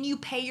is when you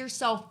pay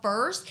yourself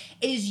first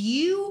is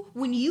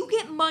when you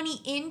get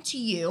money into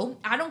you,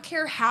 I don't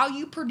care how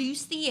you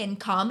produce the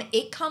income,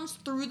 it comes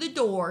through the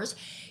doors.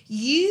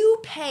 You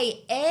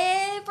pay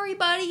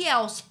everybody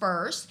else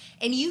first,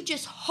 and you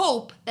just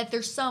hope that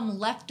there's some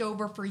left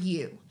over for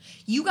you.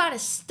 You got to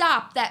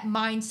stop that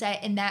mindset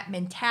and that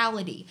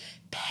mentality.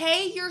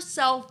 Pay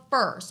yourself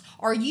first.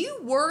 Are you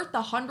worth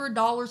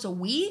 $100 a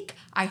week?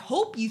 I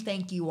hope you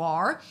think you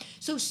are.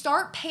 So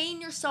start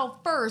paying yourself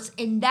first,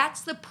 and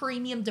that's the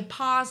premium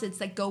deposits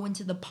that go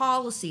into the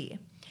policy.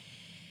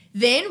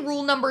 Then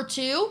rule number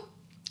 2,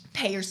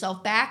 pay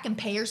yourself back and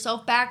pay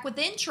yourself back with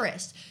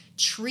interest.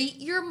 Treat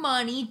your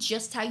money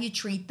just how you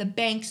treat the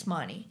bank's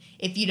money.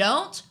 If you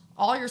don't,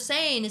 all you're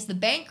saying is the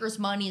banker's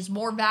money is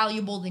more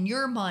valuable than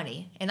your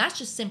money. And that's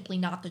just simply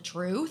not the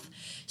truth.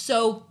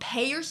 So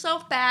pay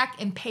yourself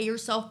back and pay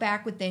yourself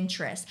back with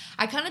interest.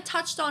 I kind of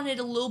touched on it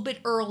a little bit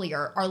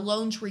earlier. Are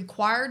loans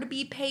required to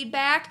be paid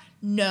back?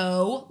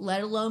 No,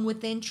 let alone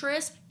with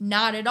interest,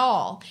 not at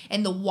all.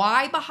 And the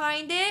why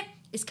behind it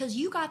is because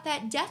you got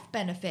that death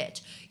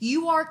benefit.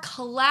 You are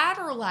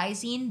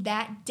collateralizing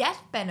that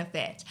death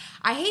benefit.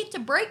 I hate to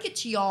break it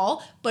to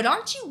y'all, but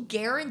aren't you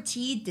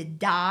guaranteed to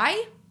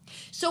die?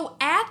 So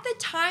at the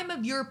time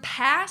of your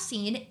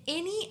passing,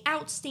 any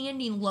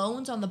outstanding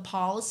loans on the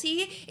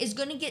policy is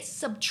going to get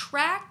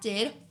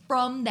subtracted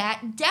from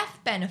that death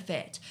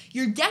benefit.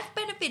 Your death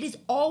benefit is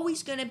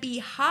always going to be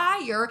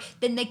higher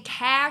than the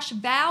cash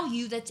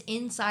value that's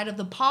inside of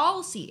the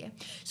policy.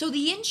 So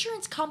the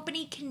insurance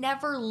company can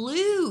never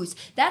lose.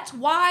 That's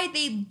why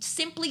they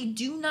simply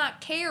do not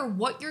care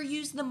what you're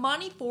using the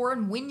money for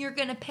and when you're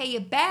going to pay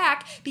it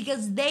back,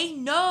 because they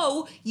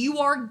know you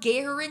are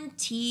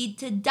guaranteed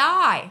to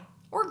die.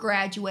 Or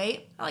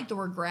graduate. I like the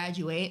word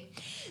graduate.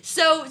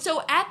 So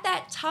at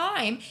that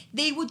time,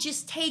 they would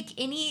just take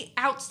any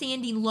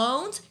outstanding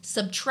loans,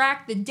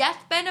 subtract the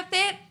death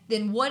benefit,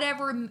 then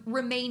whatever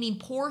remaining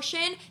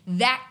portion,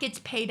 that gets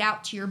paid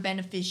out to your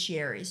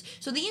beneficiaries.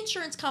 So the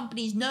insurance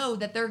companies know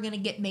that they're going to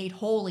get made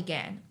whole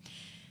again.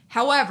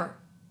 However,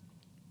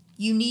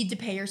 you need to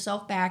pay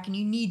yourself back, and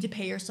you need to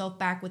pay yourself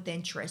back with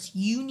interest.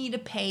 You need to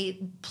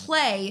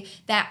play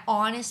that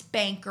honest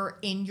banker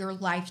in your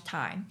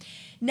lifetime.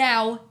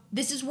 Now,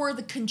 this is where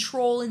the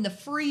control and the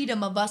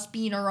freedom of us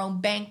being our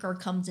own banker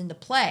comes into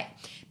play.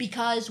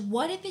 Because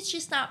what if it's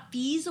just not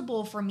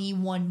feasible for me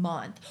 1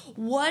 month?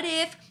 What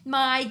if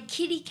my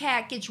kitty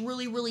cat gets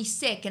really, really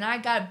sick and I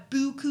got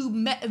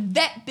buku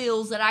vet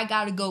bills that I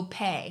got to go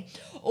pay?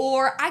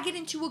 Or I get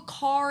into a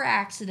car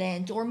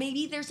accident, or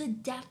maybe there's a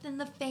death in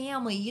the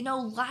family. You know,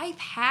 life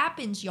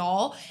happens,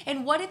 y'all.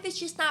 And what if it's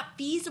just not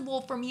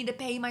feasible for me to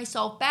pay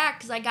myself back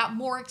because I got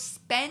more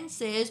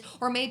expenses,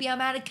 or maybe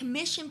I'm out of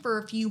commission for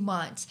a few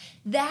months?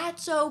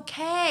 That's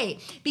okay,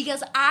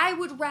 because I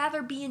would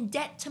rather be in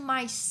debt to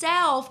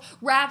myself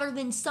rather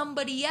than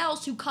somebody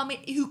else who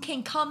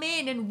can come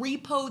in and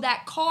repo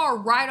that car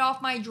right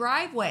off my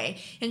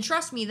driveway. And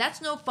trust me,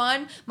 that's no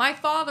fun. My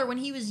father, when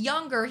he was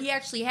younger, he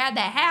actually had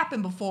that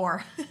happen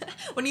before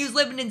when he was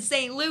living in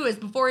St. Louis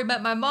before he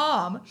met my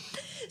mom.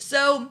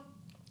 So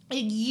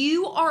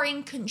you are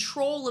in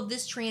control of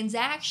this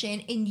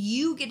transaction and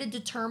you get to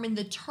determine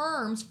the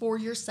terms for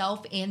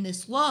yourself and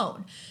this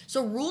loan.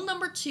 So rule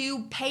number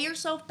 2, pay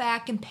yourself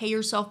back and pay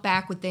yourself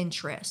back with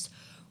interest.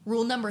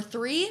 Rule number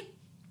 3,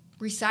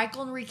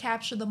 recycle and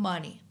recapture the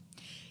money.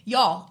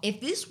 Y'all,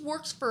 if this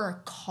works for a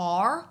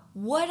car,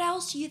 what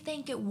else do you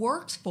think it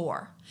works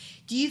for?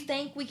 Do you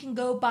think we can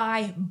go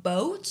buy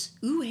boats?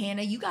 Ooh,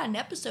 Hannah, you got an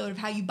episode of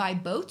how you buy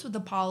boats with the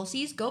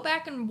policies. Go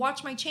back and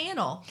watch my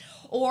channel.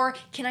 Or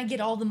can I get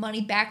all the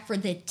money back for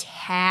the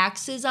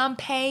taxes I'm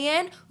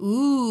paying?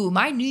 Ooh,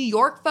 my New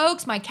York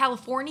folks, my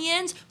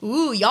Californians,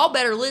 ooh, y'all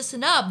better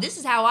listen up. This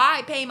is how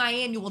I pay my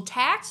annual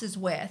taxes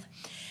with.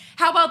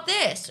 How about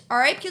this? All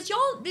right, because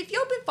y'all, if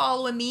y'all been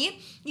following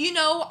me, you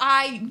know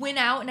I went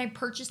out and I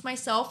purchased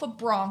myself a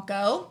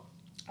Bronco,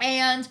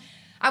 and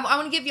I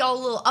want to give y'all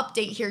a little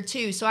update here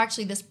too. So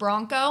actually this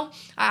Bronco,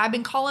 I've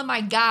been calling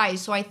my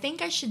guys, so I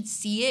think I should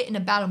see it in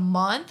about a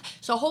month.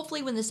 So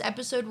hopefully when this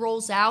episode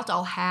rolls out,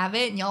 I'll have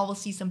it and y'all will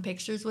see some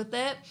pictures with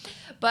it.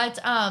 But,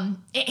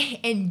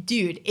 and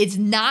dude, it's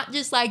not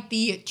just like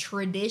the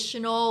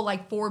traditional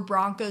like Ford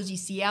Broncos you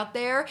see out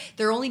there.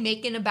 They're only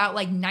making about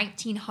like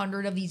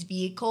 1,900 of these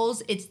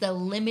vehicles. It's the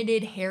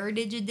limited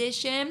heritage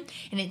edition,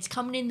 and it's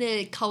coming in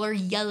the color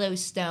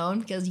Yellowstone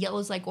because yellow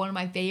is like one of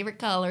my favorite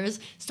colors.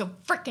 So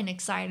freaking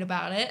excited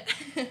about it.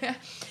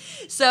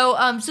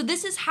 So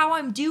this is how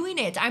I'm doing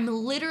it. I'm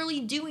literally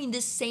doing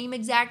this same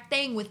exact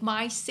thing with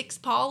my 6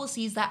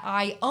 policies that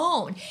I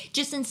own.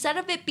 Just instead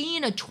of it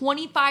being a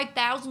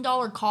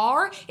 $25,000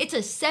 car, it's a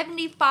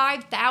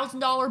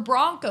 $75,000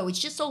 Bronco. It's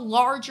just a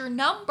larger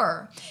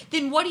number.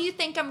 Then what do you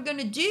think I'm going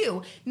to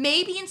do?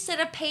 Maybe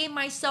instead of paying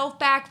myself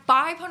back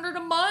 $500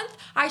 a month,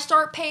 I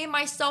start paying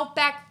myself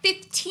back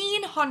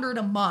 $1,500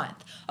 a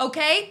month.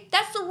 Okay?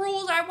 That's the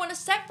rules I want to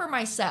set for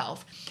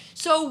myself.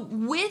 So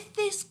with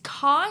this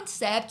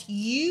concept,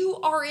 you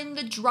are in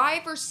the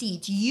driver's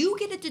seat. You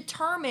get to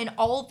determine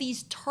all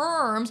these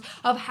terms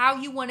of how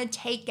you want to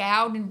take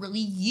out and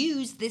really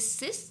use this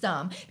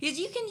system, because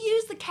you can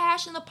use the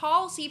cash and the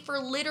policy for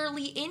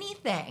literally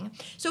anything.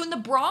 So in the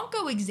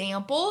Bronco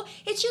example,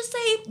 it's just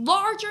a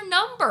larger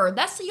number.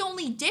 That's the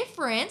only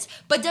difference.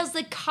 But does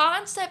the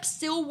concept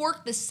still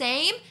work the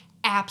same?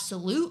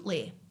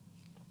 Absolutely.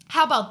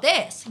 How about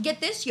this? Get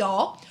this,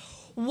 y'all.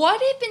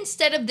 What if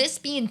instead of this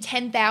being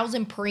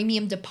 10,000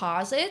 premium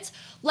deposits,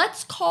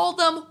 let's call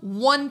them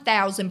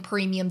 1,000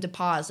 premium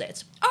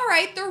deposits. All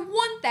right, they're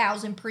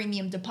 1,000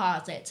 premium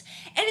deposits.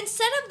 And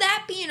instead of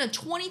that being a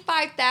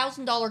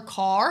 $25,000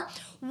 car,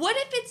 what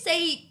if it's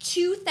a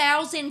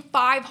 $2,500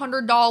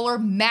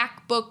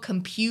 MacBook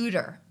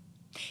computer?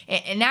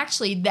 And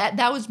actually,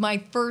 that was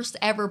my first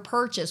ever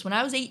purchase. When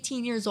I was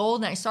 18 years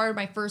old and I started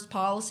my first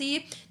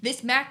policy,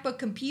 this MacBook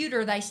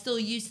computer that I still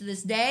use to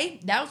this day,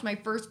 that was my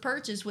first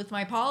purchase with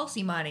my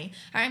policy money.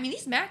 I mean,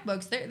 these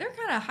MacBooks, they're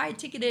kind of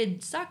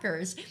high-ticketed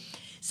suckers.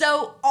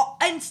 So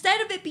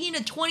instead of it being a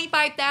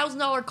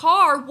 $25,000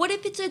 car, what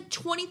if it's a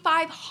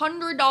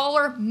 $2,500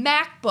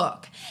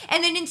 MacBook?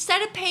 And then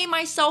instead of paying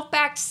myself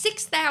back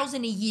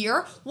 $6,000 a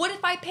year, what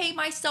if I pay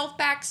myself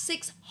back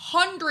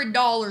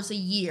 $600 a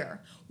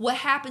year? What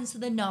happens to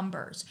the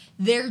numbers?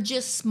 They're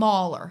just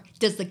smaller.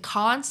 Does the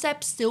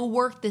concept still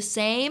work the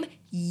same?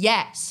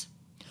 Yes.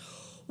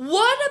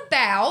 What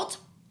about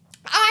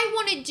I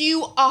want to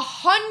do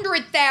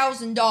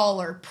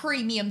 $100,000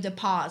 premium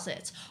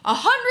deposits?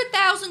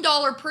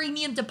 $100,000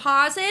 premium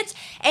deposits,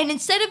 and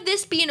instead of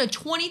this being a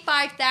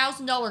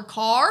 $25,000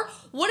 car,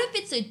 what if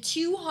it's a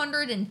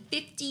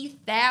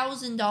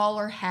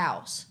 $250,000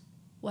 house?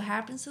 What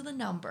happens to the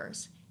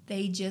numbers?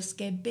 They just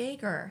get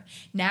bigger.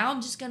 Now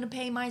I'm just going to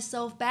pay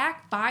myself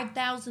back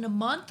 $5,000 a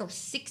month or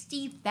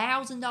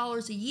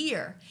 $60,000 a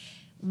year.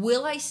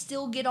 Will I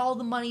still get all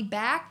the money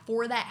back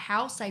for that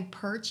house I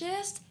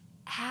purchased?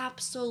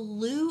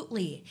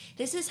 Absolutely.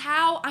 This is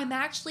how I'm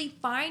actually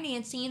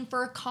financing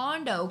for a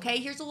condo, okay?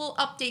 Here's a little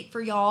update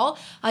for y'all.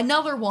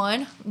 Another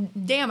one.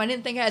 Damn, I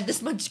didn't think I had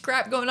this much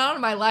crap going on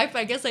in my life.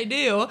 I guess I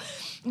do.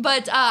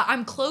 But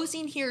I'm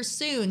closing here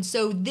soon.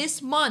 So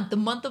this month, the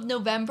month of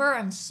November,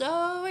 I'm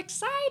so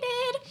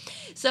excited.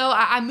 So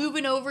I'm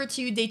moving over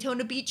to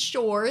Daytona Beach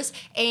Shores,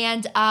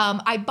 and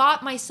I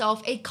bought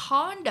myself a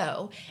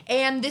condo.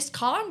 And this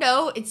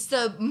condo, it's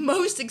the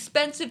most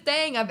expensive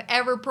thing I've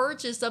ever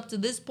purchased up to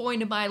this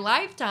point in my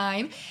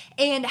lifetime.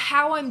 And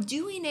how I'm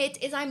doing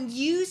it is I'm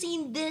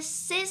using this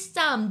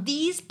system,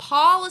 these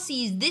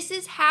policies. This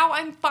is how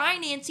I'm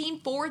financing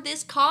for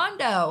this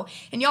condo.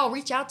 And y'all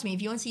reach out to me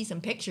if you want to see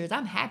some pictures.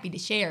 I'm happy to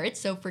share. It's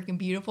so freaking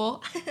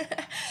beautiful.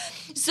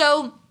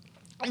 So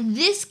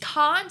this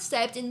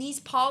concept and these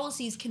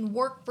policies can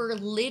work for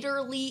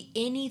literally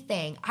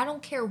anything. I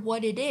don't care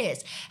what it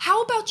is.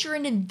 How about you're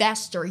an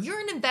investor?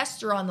 You're an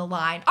investor on the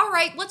line. All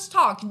right, let's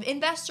talk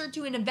investor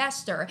to an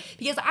investor,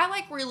 because I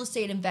like real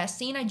estate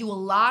investing. I do a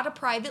lot of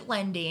private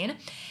lending.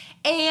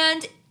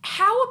 And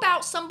how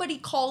about somebody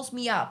calls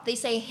me up? They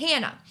say,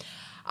 Hannah,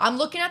 I'm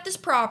looking at this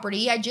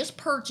property. I just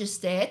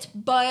purchased it,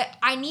 but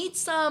I need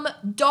some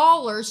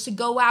dollars to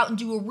go out and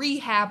do a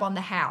rehab on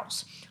the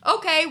house.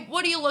 Okay,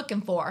 what are you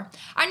looking for?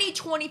 I need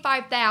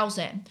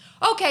 $25,000.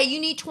 Okay, you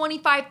need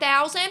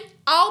 $25,000?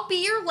 I'll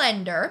be your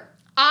lender.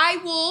 I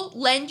will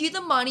lend you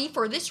the money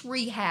for this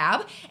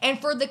rehab, and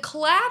for the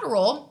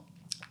collateral,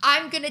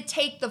 I'm going to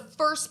take the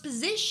first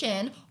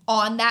position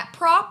on that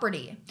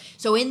property.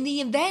 So in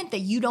the event that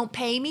you don't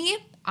pay me,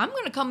 I'm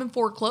going to come and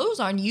foreclose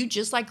on you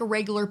just like a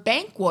regular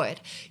bank would.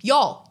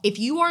 Y'all, if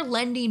you are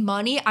lending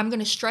money, I'm going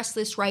to stress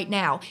this right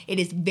now. It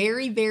is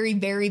very, very,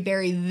 very,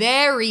 very,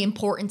 very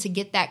important to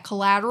get that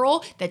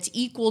collateral that's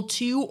equal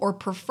to or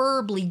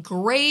preferably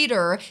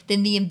greater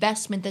than the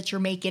investment that you're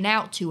making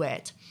out to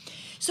it.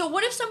 So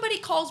what if somebody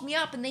calls me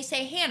up and they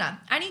say,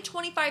 Hannah, I need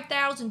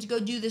 $25,000 to go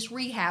do this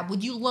rehab.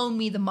 Would you loan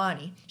me the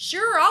money?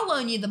 Sure, I'll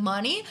loan you the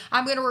money.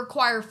 I'm going to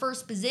require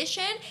first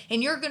position,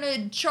 and you're going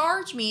to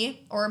charge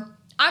me, or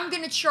I'm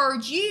going to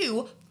charge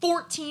you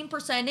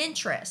 14%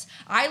 interest.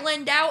 I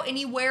lend out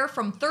anywhere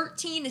from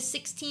 13 to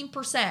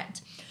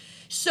 16%.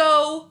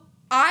 So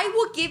I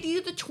will give you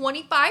the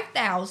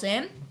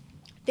 $25,000.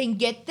 Then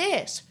get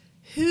this.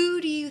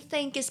 Who do you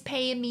think is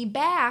paying me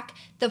back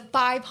the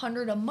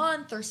 $500 a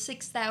month or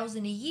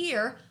 $6,000 a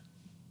year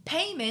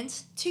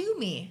payments to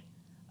me?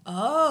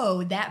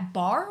 Oh, that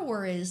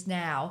borrower is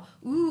now.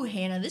 Ooh,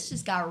 Hannah, this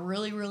just got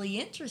really, really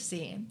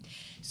interesting.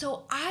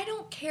 So I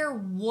don't care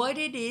what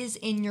it is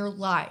in your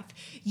life.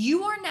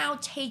 You are now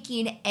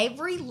taking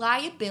every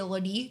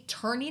liability,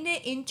 turning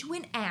it into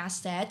an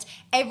asset,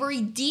 every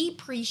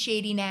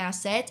depreciating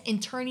asset,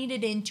 and turning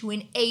it into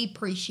an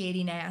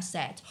appreciating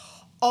asset.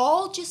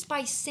 All just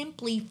by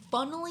simply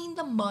funneling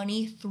the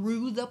money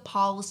through the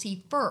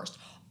policy first.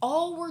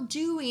 All we're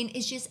doing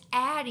is just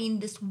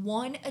adding this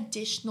one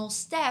additional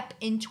step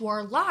into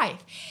our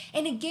life.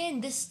 And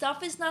again, this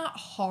stuff is not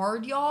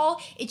hard, y'all.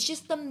 It's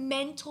just the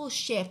mental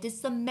shift.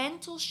 It's the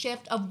mental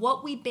shift of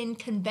what we've been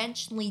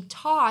conventionally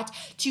taught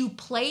to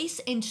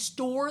place and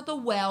store the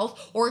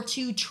wealth, or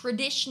to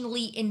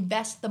traditionally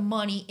invest the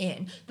money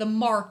in the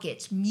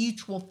markets,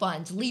 mutual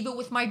funds, leave it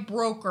with my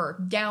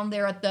broker down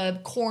there at the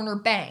corner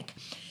bank.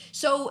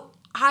 So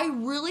I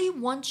really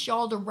want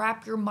y'all to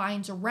wrap your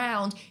minds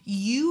around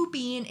you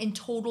being in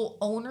total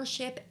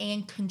ownership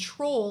and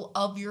control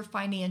of your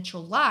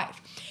financial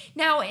life.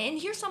 Now, and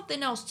here's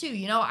something else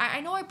too. I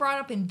know I brought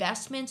up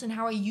investments and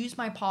how I use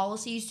my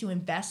policies to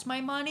invest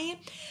my money,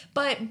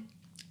 but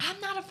I'm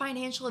not a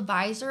financial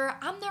advisor.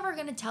 I'm never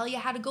going to tell you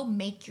how to go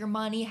make your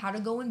money, how to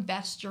go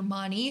invest your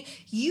money.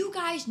 You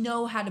guys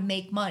know how to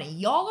make money.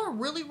 Y'all are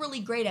really,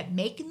 really great at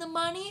making the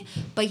money,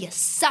 but you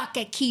suck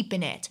at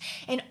keeping it.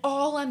 And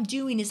all I'm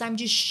doing is I'm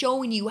just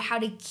showing you how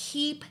to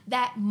keep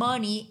that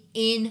money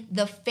in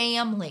the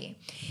family.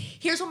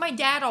 Here's what my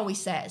dad always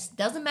says.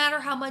 Doesn't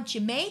matter how much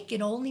you make,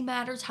 it only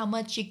matters how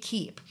much you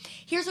keep.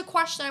 Here's a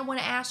question I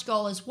want to ask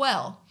y'all as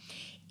well.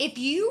 If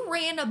you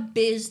ran a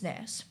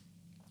business,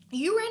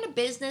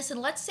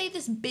 and let's say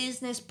this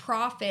business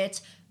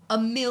profits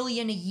 $1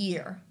 million a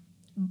year,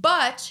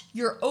 but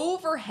your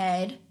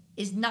overhead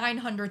is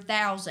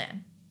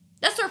 $900,000.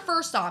 That's our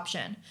first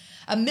option.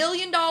 $1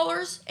 million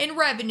in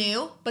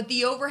revenue, but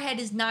the overhead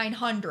is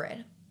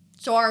 $900,000.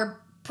 So our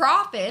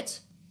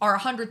profits are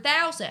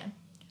 $100,000.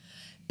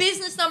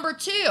 Business number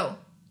 2.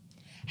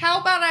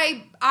 How about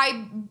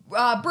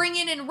I bring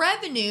in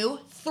revenue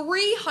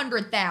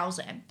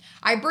 $300,000.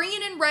 I bring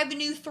in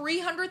revenue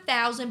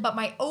 $300,000, but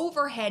my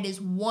overhead is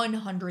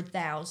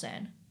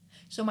 $100,000.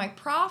 So my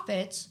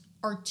profits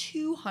are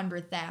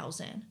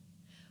 $200,000.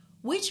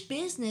 Which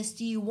business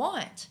do you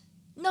want?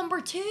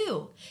 Number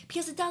 2,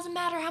 because it doesn't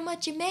matter how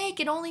much you make,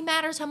 it only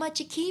matters how much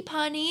you keep,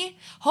 honey.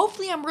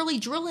 Hopefully I'm really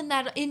drilling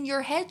that in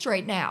your heads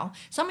right now.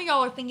 Some of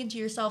y'all are thinking to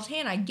yourselves,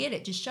 Hannah, I get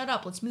it, just shut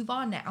up, let's move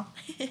on now.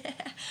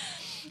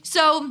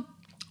 So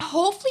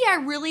hopefully I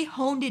really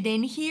honed it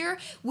in here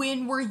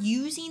when we're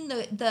using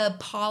the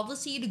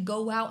policy to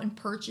go out and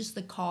purchase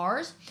the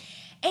cars.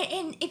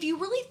 And if you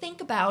really think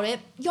about it,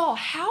 y'all,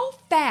 how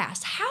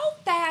fast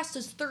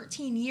does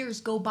 13 years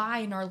go by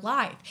in our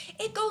life?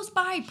 It goes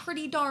by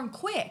pretty darn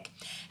quick.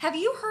 Have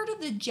you heard of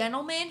the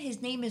gentleman?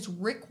 His name is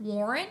Rick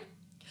Warren.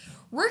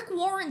 Rick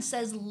Warren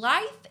says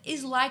life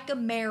is like a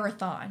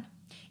marathon.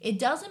 It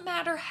doesn't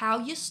matter how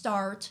you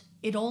start,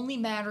 it only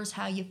matters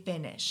how you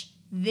finish.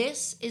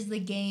 This is the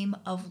game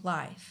of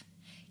life.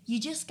 You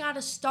just got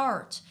to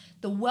start.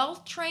 The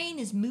wealth train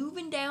is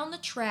moving down the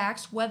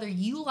tracks whether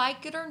you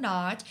like it or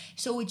not,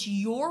 so it's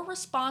your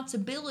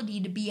responsibility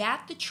to be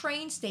at the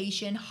train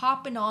station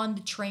hopping on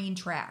the train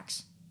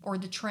tracks, or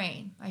the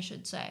train, I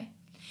should say.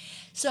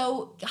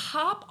 So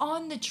hop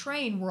on the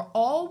train. We're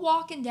all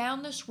walking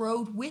down this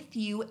road with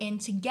you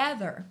and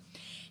together.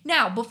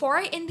 Now, before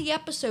I end the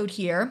episode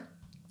here,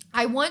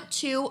 I want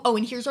to,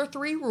 and here's our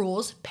 3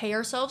 rules. Pay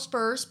ourselves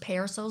first, pay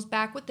ourselves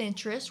back with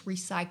interest,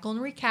 recycle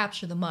and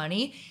recapture the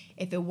money.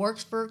 If it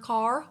works for a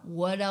car,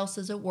 what else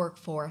does it work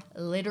for?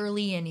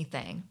 Literally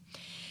anything.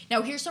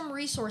 Now, here's some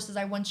resources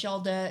I want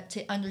y'all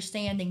to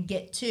understand and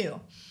get to.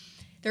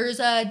 There's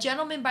a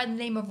gentleman by the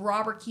name of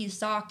Robert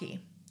Kiyosaki.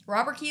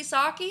 Robert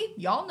Kiyosaki,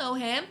 y'all know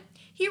him.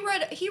 He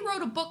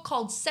wrote a book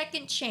called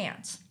Second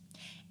Chance.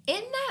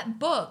 In that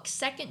book,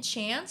 Second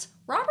Chance,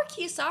 Robert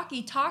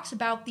Kiyosaki talks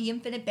about the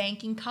infinite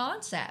banking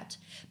concept.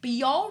 But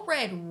y'all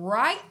read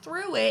right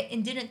through it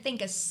and didn't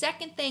think a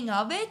second thing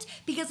of it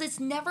because it's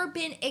never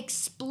been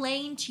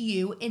explained to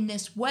you in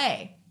this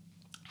way.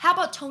 How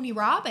about Tony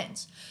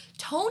Robbins?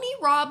 Tony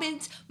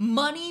Robbins,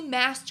 Money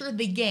Master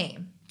the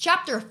Game.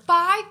 Chapter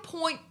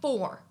 5.4.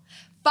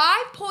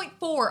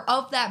 5.4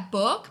 of that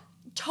book,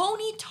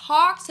 Tony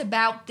talks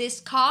about this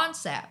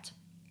concept.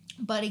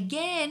 But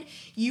again,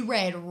 you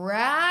read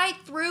right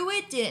through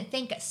it, didn't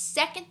think a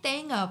second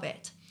thing of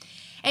it.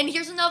 And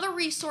here's another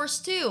resource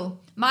too.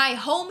 My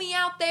homie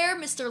out there,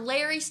 Mr.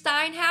 Larry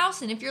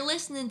Steinhaus. And if you're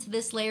listening to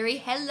this, Larry,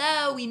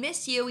 hello, we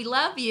miss you, we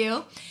love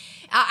you.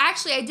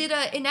 Actually, I did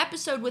an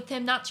episode with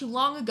him not too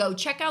long ago.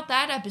 Check out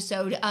that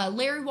episode.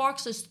 Larry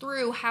walks us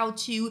through how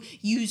to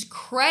use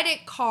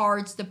credit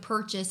cards to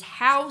purchase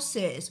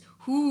houses.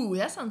 Ooh,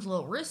 that sounds a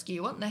little risky.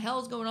 What in the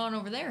hell is going on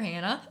over there,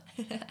 Hannah?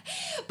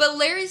 But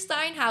Larry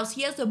Steinhaus,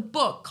 he has a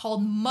book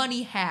called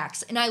Money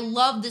Hacks, and I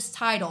love this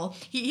title.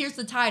 Here's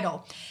the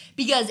title.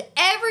 Because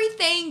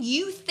everything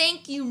you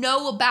think you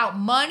know about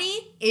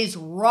money is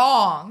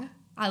wrong.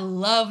 I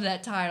love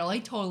that title. I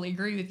totally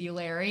agree with you,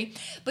 Larry.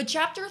 But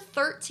chapter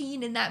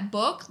 13 in that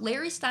book,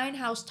 Larry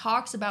Steinhaus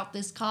talks about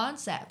this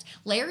concept.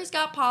 Larry's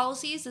got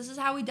policies. This is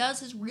how he does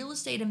his real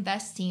estate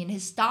investing,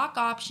 his stock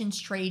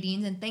options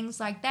trading, and things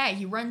like that.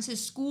 He runs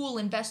his school,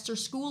 Investor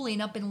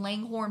Schooling, up in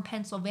Langhorne,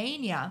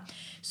 Pennsylvania.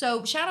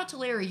 So shout out to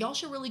Larry. Y'all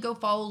should really go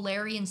follow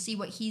Larry and see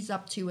what he's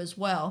up to as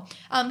well.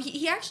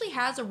 He actually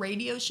has a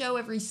radio show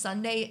every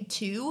Sunday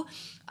too.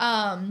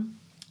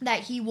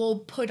 That he will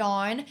put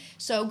on.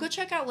 So go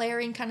check out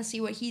Larry and kind of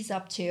see what he's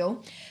up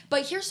to.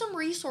 But here's some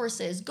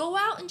resources. Go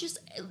out and just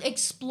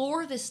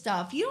explore this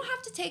stuff. You don't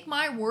have to take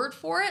my word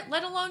for it,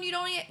 let alone you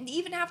don't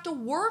even have to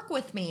work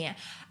with me.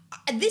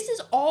 This is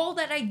all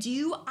that I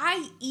do.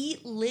 I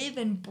eat, live,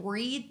 and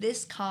breathe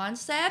this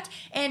concept.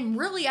 And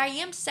really, I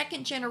am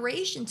second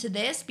generation to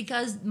this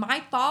because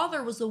my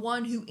father was the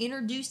one who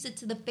introduced it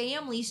to the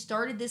family,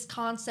 started this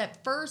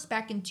concept first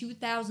back in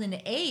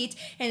 2008.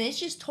 And it's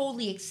just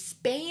totally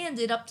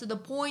expanded up to the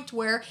point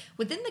where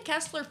within the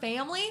Kessler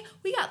family,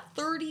 we got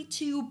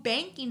 32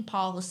 banking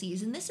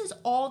policies. And this is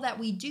all that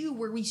we do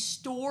where we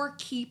store,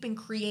 keep, and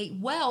create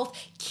wealth,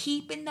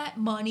 keeping that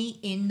money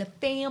in the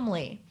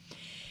family.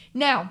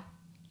 Now,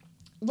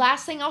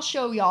 last thing I'll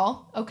show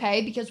y'all,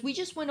 okay, because we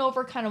just went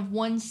over kind of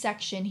one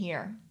section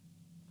here.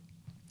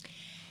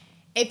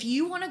 If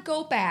you want to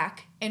go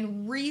back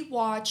and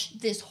rewatch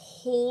this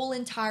whole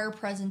entire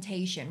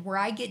presentation where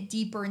I get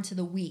deeper into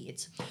the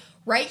weeds,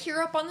 right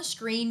here up on the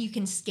screen, you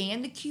can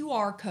scan the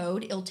QR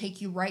code. It'll take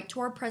you right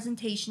to our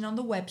presentation on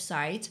the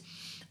website.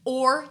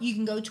 Or you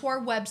can go to our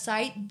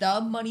website,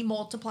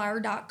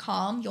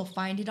 themoneymultiplier.com. You'll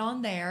find it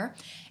on there.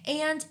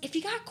 And if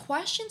you got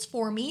questions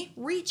for me,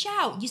 reach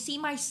out. You see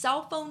my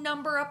cell phone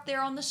number up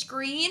there on the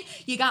screen.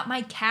 You got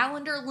my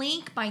calendar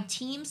link, my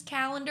Teams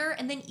calendar,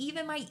 and then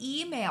even my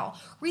email.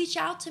 Reach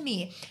out to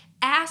me.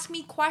 Ask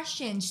me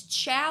questions.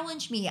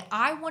 Challenge me.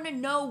 I want to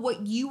know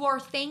what you are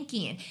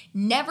thinking.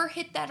 Never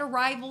hit that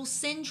arrival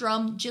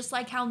syndrome, just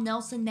like how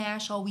Nelson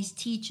Nash always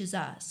teaches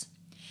us.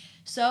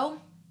 So,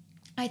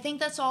 I think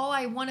that's all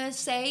I want to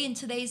say in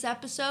today's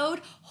episode.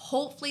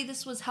 Hopefully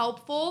this was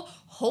helpful.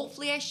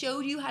 Hopefully I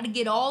showed you how to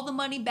get all the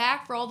money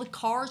back for all the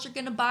cars you're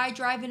going to buy,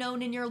 drive, and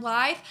own in your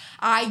life.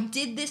 I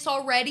did this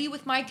already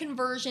with my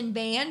conversion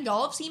van.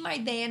 Y'all have seen my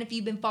van if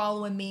you've been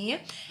following me.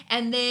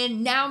 And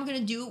then now I'm going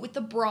to do it with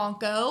the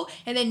Bronco.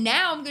 And then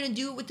now I'm going to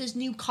do it with this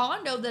new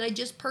condo that I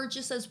just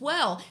purchased as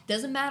well.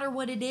 Doesn't matter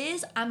what it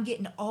is. I'm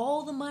getting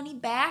all the money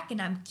back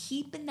and I'm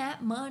keeping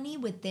that money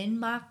within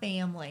my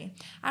family.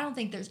 I don't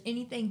think there's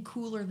anything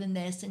cooler than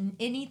this and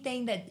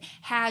anything that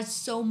has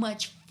so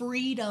much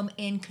freedom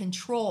and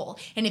control.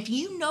 And if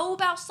you know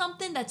about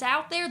something that's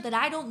out there that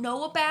I don't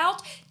know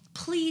about,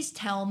 please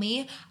tell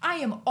me. I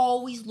am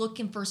always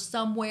looking for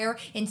somewhere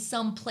in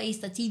some place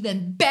that's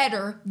even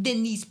better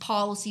than these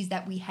policies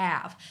that we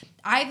have.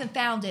 I haven't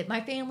found it.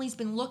 My family's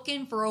been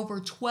looking for over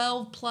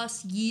 12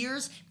 plus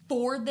years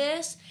for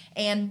this,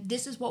 and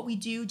this is what we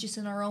do just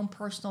in our own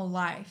personal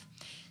life.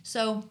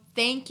 So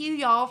thank you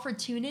y'all for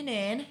tuning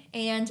in,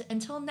 and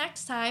until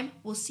next time,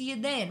 we'll see you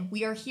then.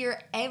 We are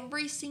here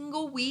every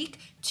single week,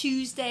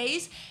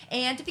 Tuesdays,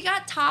 and if you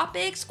got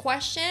topics,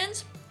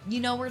 questions, you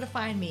know where to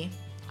find me.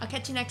 I'll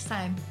catch you next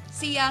time.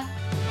 See ya.